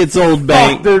 like it's old Fuck,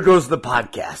 bank. there goes the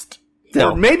podcast.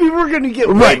 No. Or maybe we're going to get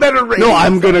way Right. better ratings. No,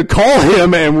 I'm going to call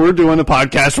him and we're doing a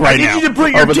podcast right I now. need you to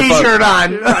put your over the phone. t-shirt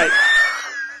on. Right.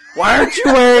 Why aren't you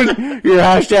wearing your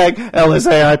hashtag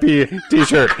LSAIP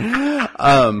t-shirt?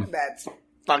 That's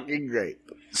fucking great.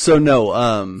 So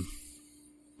no,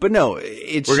 but no,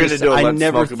 it's We're going to just, do a I Let's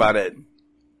never Smoke About It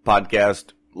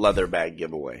podcast leather bag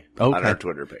giveaway on Okay. our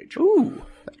Twitter page. Ooh,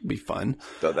 that'd be fun.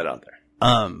 Throw that out there.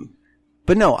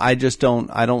 But no, I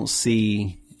don't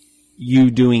see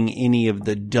you doing any of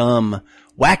the dumb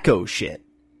wacko shit.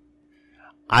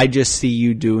 I just see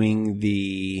you doing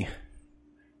the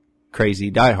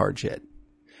crazy diehard shit.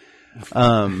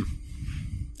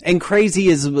 And crazy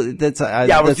is that's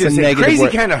Yeah, I was that's a going to say, negative crazy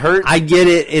word. kind of hurts. I get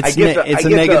it. It's I a get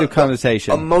negative the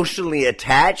connotation, Emotionally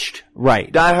attached,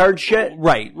 right? diehard shit.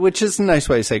 Right, which is a nice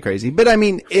way to say crazy. But I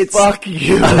mean, it's Fuck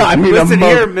you. I mean, listen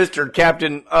here, Mr.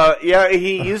 Captain. Yeah,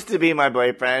 he used to be my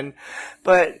boyfriend,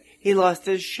 but he lost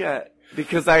his shit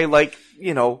because I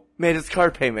made his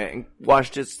car payment and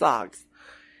washed his socks.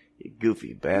 You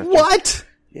goofy bastard. What?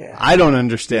 Yeah. I don't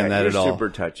understand that You're at all. super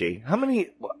touchy. How many?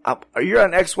 Are you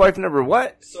on ex-wife number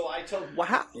what? So I told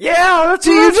wow. Yeah, that's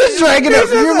So you're just dragging it.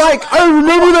 You're like, I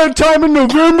remember that time in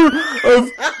November of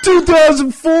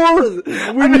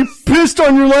 2004 when you pissed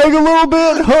on your leg a little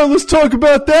bit. Huh, let's talk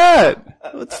about that.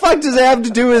 What the fuck does that have to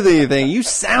do with anything? You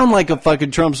sound like a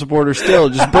fucking Trump supporter still,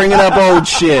 just bringing up old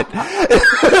shit.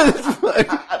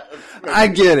 I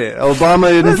get it. Obama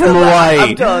isn't from Hawaii.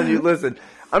 I'm telling you, listen.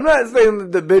 I'm not saying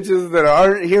that the bitches that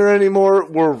aren't here anymore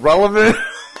were relevant.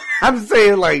 I'm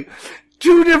saying like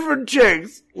two different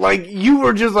chicks. Like you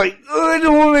were just like, I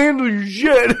don't want to handle your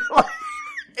shit.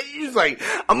 He's like,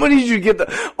 I'm gonna need you to get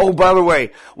the. Oh, by the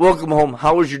way, welcome home.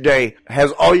 How was your day?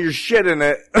 Has all your shit in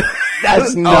it.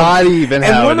 That's not even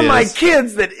and how one it of my is.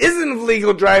 kids that isn't of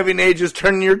legal driving age is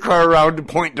turning your car around to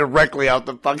point directly out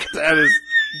the fucking. That is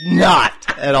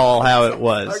Not at all how it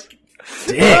was.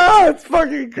 Dick. it's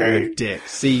fucking You're great. a dick.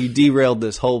 See, you derailed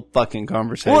this whole fucking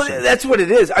conversation. Well, that's what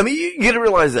it is. I mean, you gotta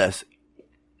realize this.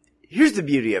 Here's the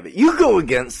beauty of it. You go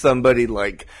against somebody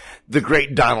like the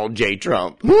great Donald J.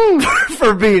 Trump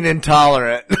for being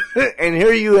intolerant. And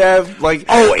here you have, like,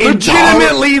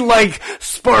 legitimately, like,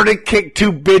 Sparta kicked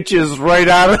two bitches right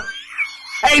out of...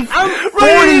 Hey, I'm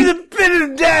right into the pit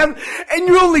of damn. And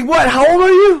you're only, what, how old are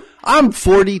you? I'm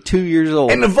 42 years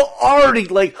old. And have already,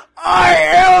 like, I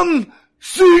am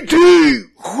CT,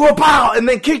 whoop-ow, and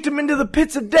then kicked him into the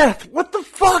pits of death. What the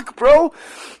fuck, bro?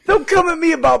 Don't come at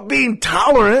me about being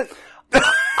tolerant.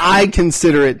 I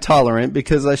consider it tolerant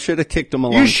because I should have kicked him a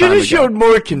long time You should ago. have showed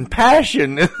more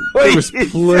compassion. There was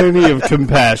plenty of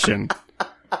compassion.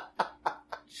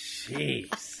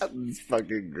 Jeez. That's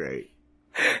fucking great.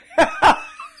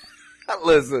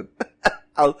 Listen.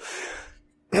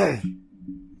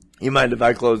 You mind if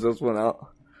I close this one out?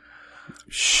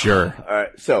 Sure.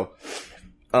 Alright, so,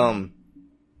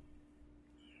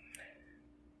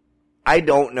 I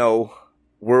don't know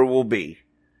where we'll be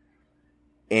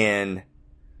in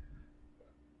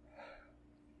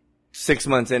 6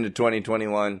 months into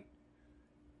 2021,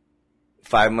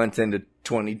 5 months into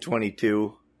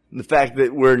 2022. The fact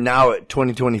that we're now at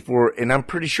 2024, and I'm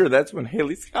pretty sure that's when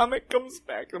Haley's Comet comes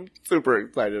back. I'm super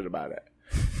excited about it.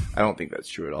 I don't think that's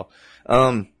true at all.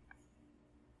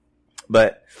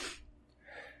 But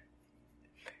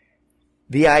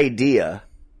the idea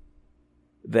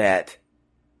that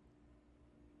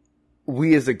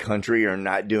we as a country are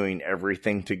not doing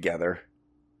everything together,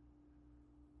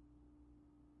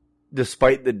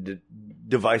 despite the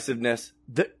divisiveness,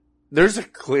 there's a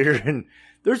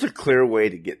clear way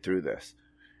to get through this.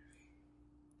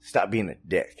 Stop being a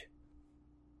dick.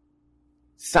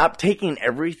 Stop taking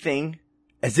everything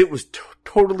as it was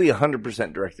totally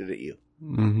 100% directed at you.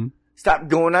 Mm-hmm. Stop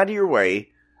going out of your way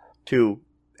to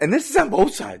and this is on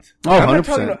both sides. Oh, I'm not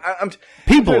 100%. talking.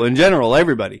 People in general,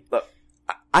 everybody. Look,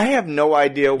 I have no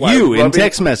idea why You in loving-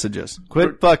 text messages.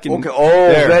 Quit fucking. Okay. Oh,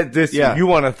 there. yeah. You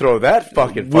want to throw that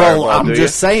fucking Well, fireball, I'm do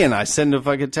just saying. I send a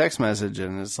fucking text message,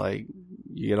 and it's like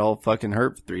you get all fucking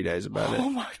hurt for 3 days about you? it. Oh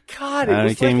my god! I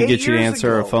was can't like even 8 get you to years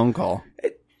answer ago. a phone call.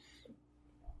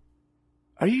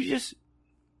 Are you just?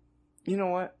 You know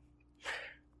what?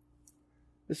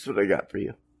 This is what I got for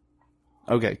you.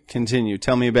 Okay, continue.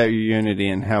 Tell me about your unity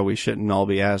and how we shouldn't all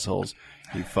be assholes.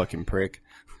 You fucking prick.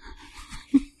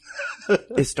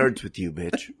 It starts with you,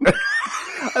 bitch.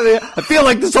 I feel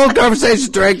like this whole conversation is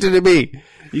directed at me.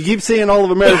 You keep seeing all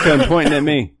of America and pointing at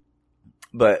me.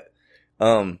 But,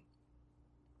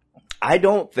 I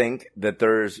don't think that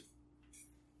there's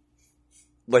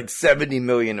like 70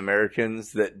 million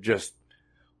Americans that just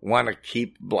want to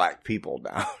keep black people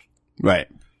down. Right.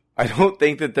 I don't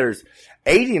think that there's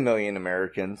 80 million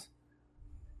Americans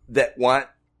that want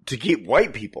to keep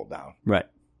white people down. Right.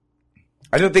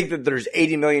 I don't think that there's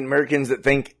 80 million Americans that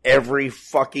think every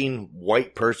fucking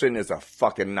white person is a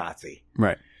fucking Nazi.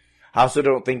 Right. I also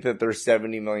don't think that there's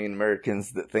 70 million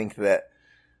Americans that think that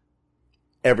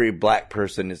every black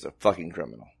person is a fucking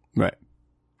criminal. Right.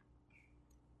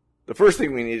 The first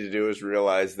thing we need to do is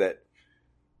realize that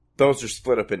those are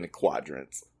split up into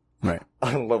quadrants Right.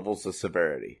 on levels of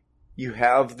severity. You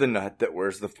have the nut that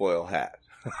wears the foil hat.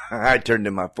 I turned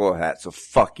in my foil hat, so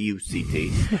fuck you, CT.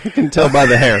 You can tell by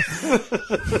the hair.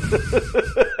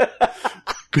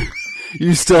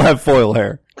 You still have foil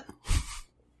hair.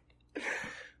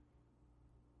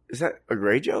 Is that a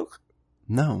gray joke?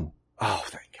 No. Oh,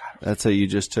 thank God. That's how you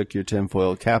just took your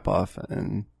tinfoil cap off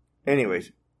and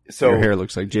Anyways, so your hair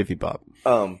looks like Jiffy Pop.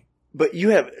 but you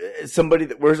have somebody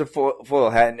that wears a foil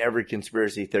hat in every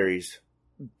conspiracy theory's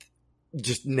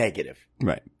just negative.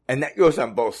 Right. And that goes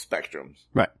on both spectrums.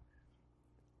 Right.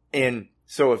 And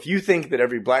so if you think that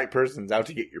every black person's out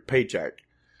to get your paycheck,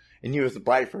 and you as a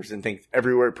black person think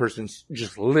every white person's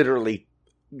just literally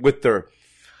with their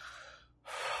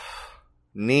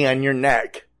knee on your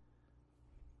neck,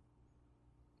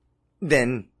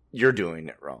 then you're doing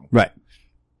it wrong. Right.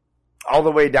 All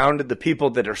the way down to the people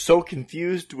that are so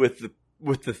confused with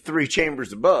the three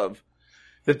chambers above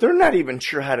that they're not even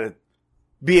sure how to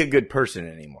be a good person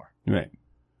anymore. Right.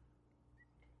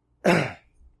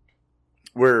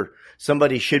 Where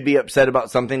somebody should be upset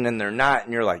about something and they're not,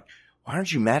 and you're like, why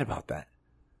aren't you mad about that?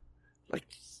 Like,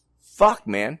 fuck,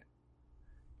 man.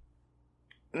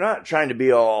 I'm not trying to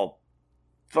be all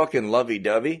fucking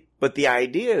lovey-dovey, but the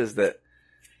idea is that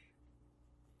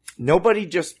nobody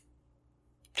just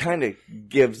kind of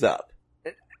gives up.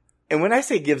 And when I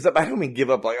say gives up, I don't mean give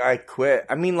up like I quit.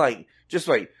 I mean like, just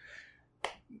like,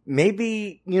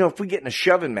 maybe, if we get in a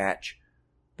shoving match,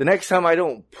 the next time I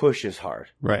don't push as hard.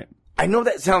 Right. I know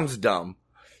that sounds dumb,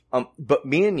 but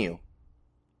me and you,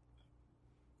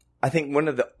 I think one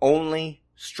of the only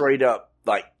straight up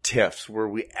like tiffs where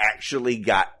we actually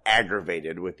got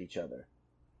aggravated with each other.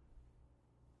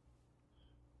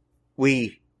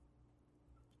 We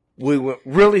went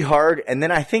really hard, and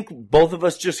then I think both of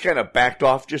us just kind of backed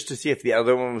off just to see if the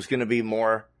other one was going to be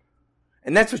more.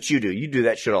 And that's what you do. You do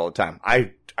that shit all the time.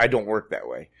 I don't work that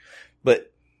way.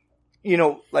 But,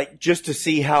 like just to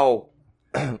see how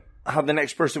the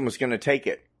next person was going to take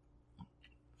it.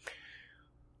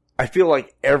 I feel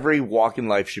like every walk in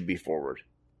life should be forward.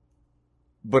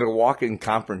 But a walk in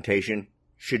confrontation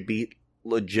should be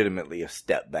legitimately a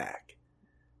step back.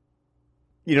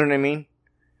 You know what I mean?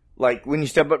 Like when you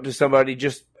step up to somebody,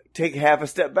 just take half a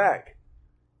step back.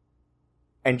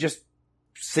 And just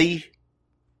see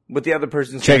what the other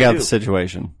person's Check gonna out do. the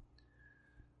situation.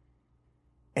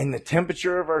 And the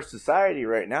temperature of our society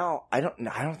right now, I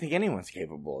don't think anyone's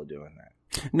capable of doing that.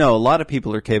 No, a lot of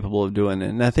people are capable of doing it,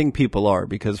 and I think people are,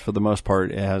 because for the most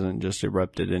part, it hasn't just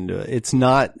erupted into it. It's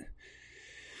not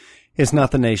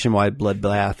the nationwide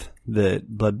bloodbath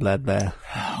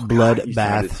You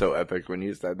sounded so epic when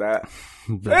you said that.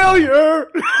 Failure.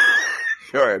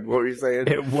 Go ahead. What were you saying?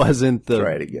 It wasn't the.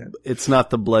 Try it again. It's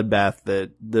not the bloodbath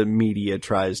that the media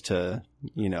tries to,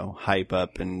 hype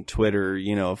up, and Twitter.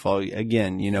 If all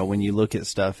again, when you look at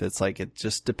stuff, it's like it's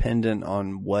just dependent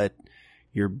on what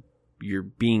you're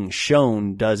being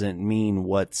shown doesn't mean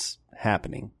what's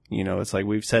happening. It's like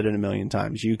we've said it a million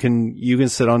times. You can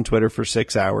sit on Twitter for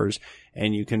 6 hours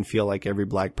and you can feel like every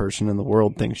black person in the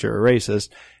world thinks you're a racist,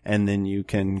 and then you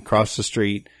can cross the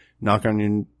street, knock on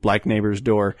your black neighbor's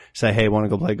door, say, "Hey, want to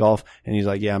go play golf?" And he's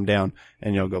like, "Yeah, I'm down."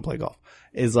 And you'll go play golf.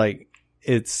 It's like,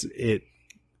 it's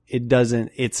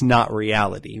not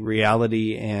reality.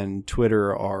 Reality and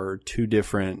Twitter are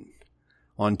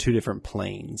on two different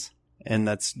planes. And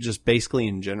that's just basically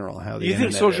in general how the You think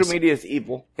internet social is. media is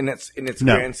evil in its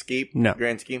No. grand scheme? No.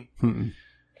 Grand scheme? Mm-mm.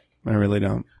 I really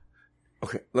don't.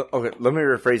 Okay, let me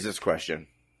rephrase this question.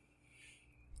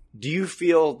 Do you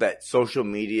feel that social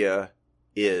media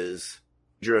is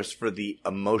dangerous for the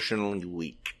emotionally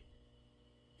weak?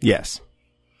 Yes.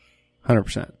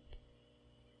 100%.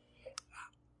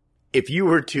 If you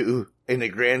were to, in a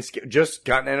grand scale, just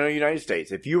continental United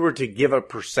States, if you were to give a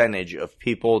percentage of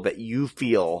people that you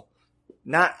feel,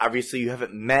 not obviously you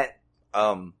haven't met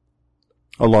A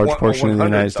large portion of the 100th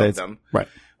United States. them, Right.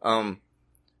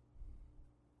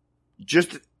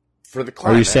 just for the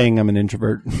climate. Are you saying I'm an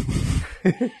introvert?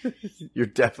 You're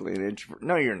definitely an introvert?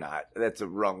 No, you're not. That's a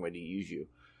wrong way to use you.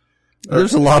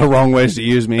 There's a lot of wrong ways to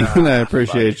use me, and I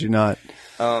appreciate you not.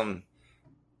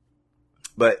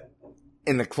 But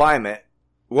in the climate,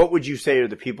 what would you say to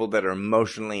the people that are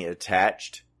emotionally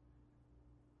attached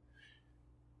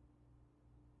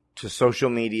to social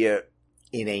media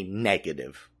in a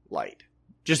negative light?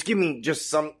 Just give me just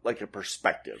some, like, a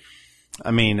perspective.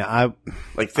 I mean, Like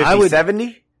 50, I would-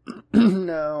 70?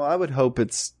 no, I would hope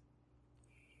it's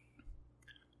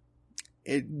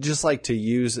just like to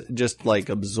use, just like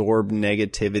absorb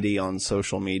negativity on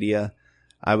social media.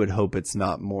 I would hope it's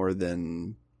not more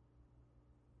than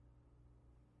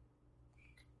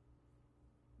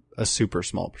a super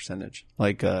small percentage,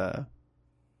 like 2%.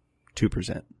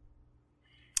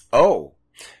 Oh.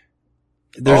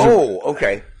 There's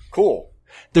Okay. Cool.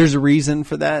 there's a reason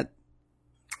for that.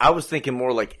 I was thinking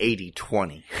more like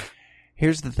 80-20.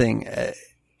 Here's the thing.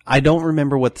 I don't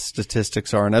remember what the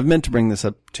statistics are, and I've meant to bring this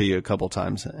up to you a couple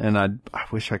times, and I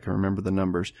wish I could remember the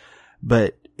numbers.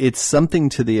 But it's something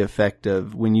to the effect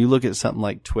of, when you look at something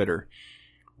like Twitter,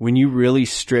 when you really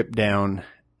strip down,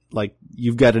 like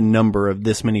you've got a number of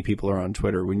this many people are on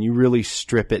Twitter, when you really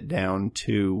strip it down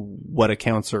to what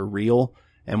accounts are real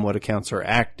and what accounts are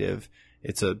active,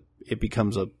 it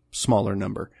becomes a smaller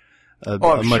number.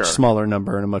 A much smaller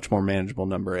number and a much more manageable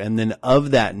number. And then of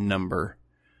that number,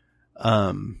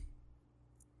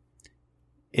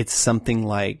 it's something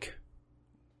like,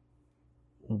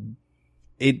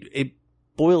 it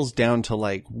boils down to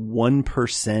like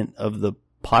 1% of the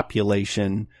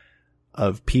population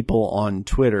of people on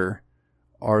Twitter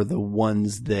are the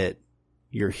ones that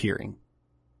you're hearing.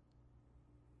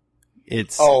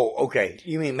 It's okay.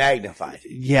 You mean magnified?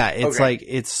 Yeah, it's okay. like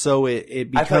it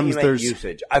becomes I thought you meant there's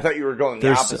usage. I thought you were going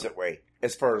the opposite way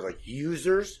as far as like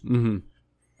users. Mm-hmm.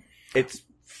 It's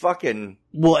fucking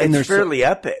and it's there's fairly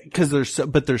epic because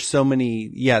there's so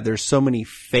many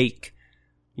fake,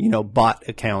 bot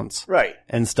accounts, right,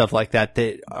 and stuff like that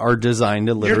are designed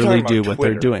to You're literally talking do about what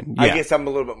Twitter. they're doing. Yeah. I guess I'm a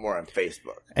little bit more on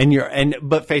Facebook.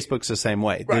 But Facebook's the same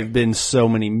way. Right. There've been so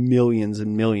many millions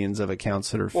and millions of accounts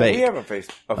that are Well, fake. we have a fake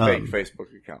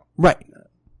Facebook account, Right.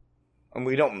 and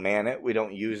we don't man it. We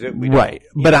don't use it. Right.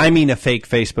 But I mean a fake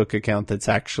Facebook account that's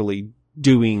actually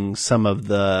doing some of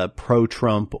the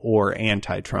pro-Trump or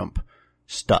anti-Trump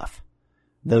stuff.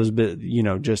 Those,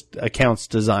 just accounts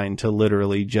designed to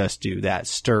literally just do that,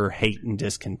 stir hate and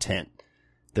discontent.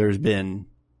 There's been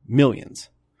millions.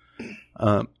 Did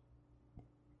you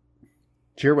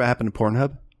hear what happened to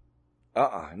Pornhub?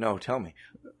 No, tell me.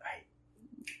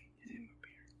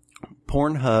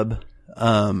 Pornhub,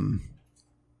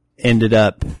 ended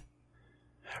up,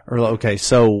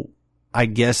 so I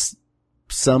guess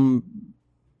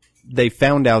they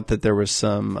found out that there was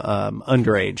some,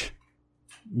 underage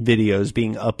videos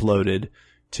being uploaded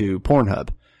to Pornhub.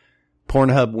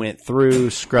 Pornhub went through,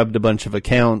 scrubbed a bunch of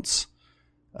accounts,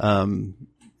 and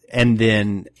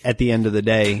then at the end of the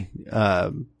day,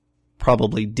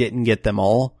 probably didn't get them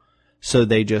all. So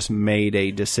they just made a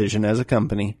decision as a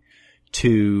company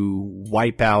to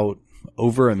wipe out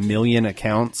over 1 million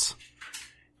accounts.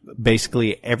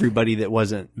 Basically, everybody that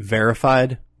wasn't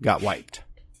verified got wiped.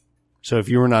 So if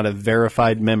you were not a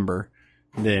verified member,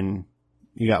 then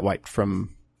you got wiped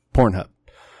from Pornhub.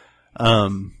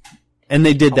 And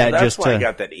they did that that's just why to... I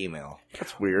got that email.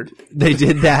 That's weird. They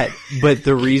did that, but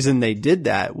the reason they did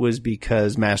that was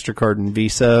because MasterCard and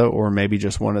Visa, or maybe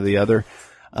just one or the other,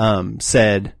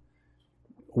 said,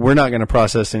 we're not going to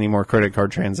process any more credit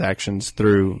card transactions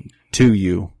to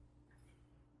you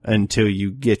until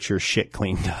you get your shit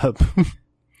cleaned up.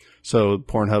 So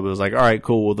Pornhub was like, all right,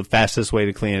 cool. Well, the fastest way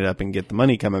to clean it up and get the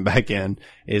money coming back in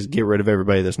is get rid of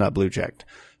everybody that's not blue checked.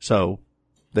 So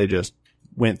they just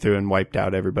went through and wiped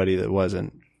out everybody that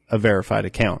wasn't a verified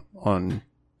account on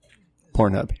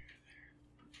Pornhub.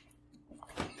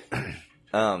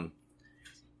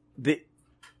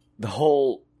 The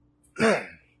whole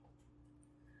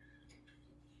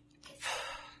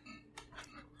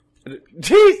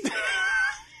jeez.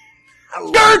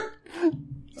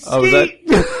 Oh, was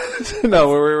that? No,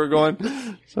 where we were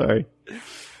going? Sorry.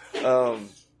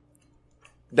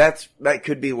 That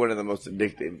could be one of the most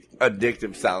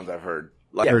addictive sounds I've heard.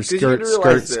 Like, Or 'cause you skirt, realize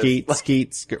skirt, this. skeet, Like,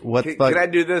 skeet, skirt. What the can fuck? I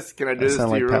do this? Can I do That this sound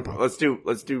to like you? Peppa.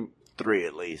 Let's do 3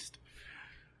 at least.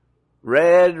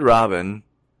 Red Robin.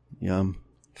 Yum.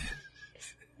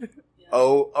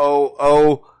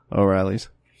 Oh. O'Reilly's.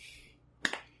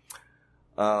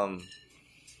 Da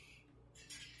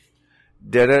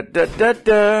da da da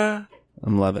da.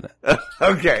 I'm loving it.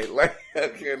 Okay,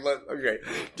 okay.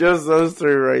 Just those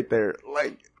 3 right there.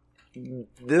 Like,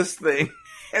 this thing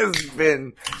has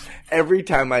been, every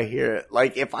time I hear it,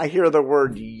 like, if I hear the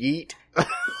word yeet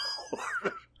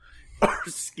or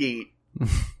skeet.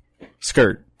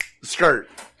 Skirt.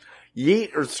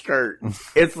 Yeet or skirt.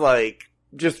 It's like,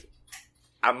 just,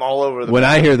 I'm all over the When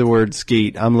I hear the word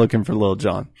skeet, I'm looking for Lil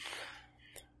Jon.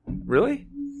 Really?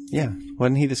 Yeah.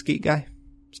 Wasn't he the skeet guy?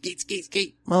 Skeet, skeet,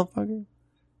 skeet, motherfucker.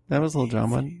 That was Lil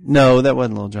Jon, wasn't it? No, that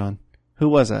wasn't Lil Jon. Who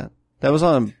was that? That was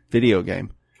on a video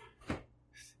game.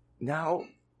 No.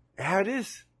 Yeah, it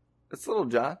is. It's Little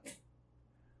John.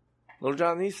 Little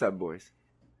John and the East Side Boys.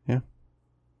 Yeah.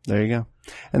 There you go.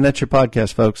 And that's your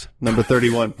podcast, folks. Number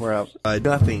 31. We're out.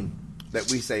 Nothing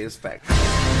that we say is fact.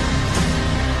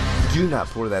 Do not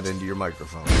pour that into your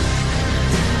microphone.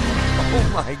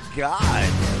 Oh my God.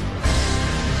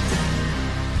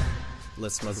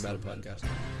 Let's Smoke About It podcast.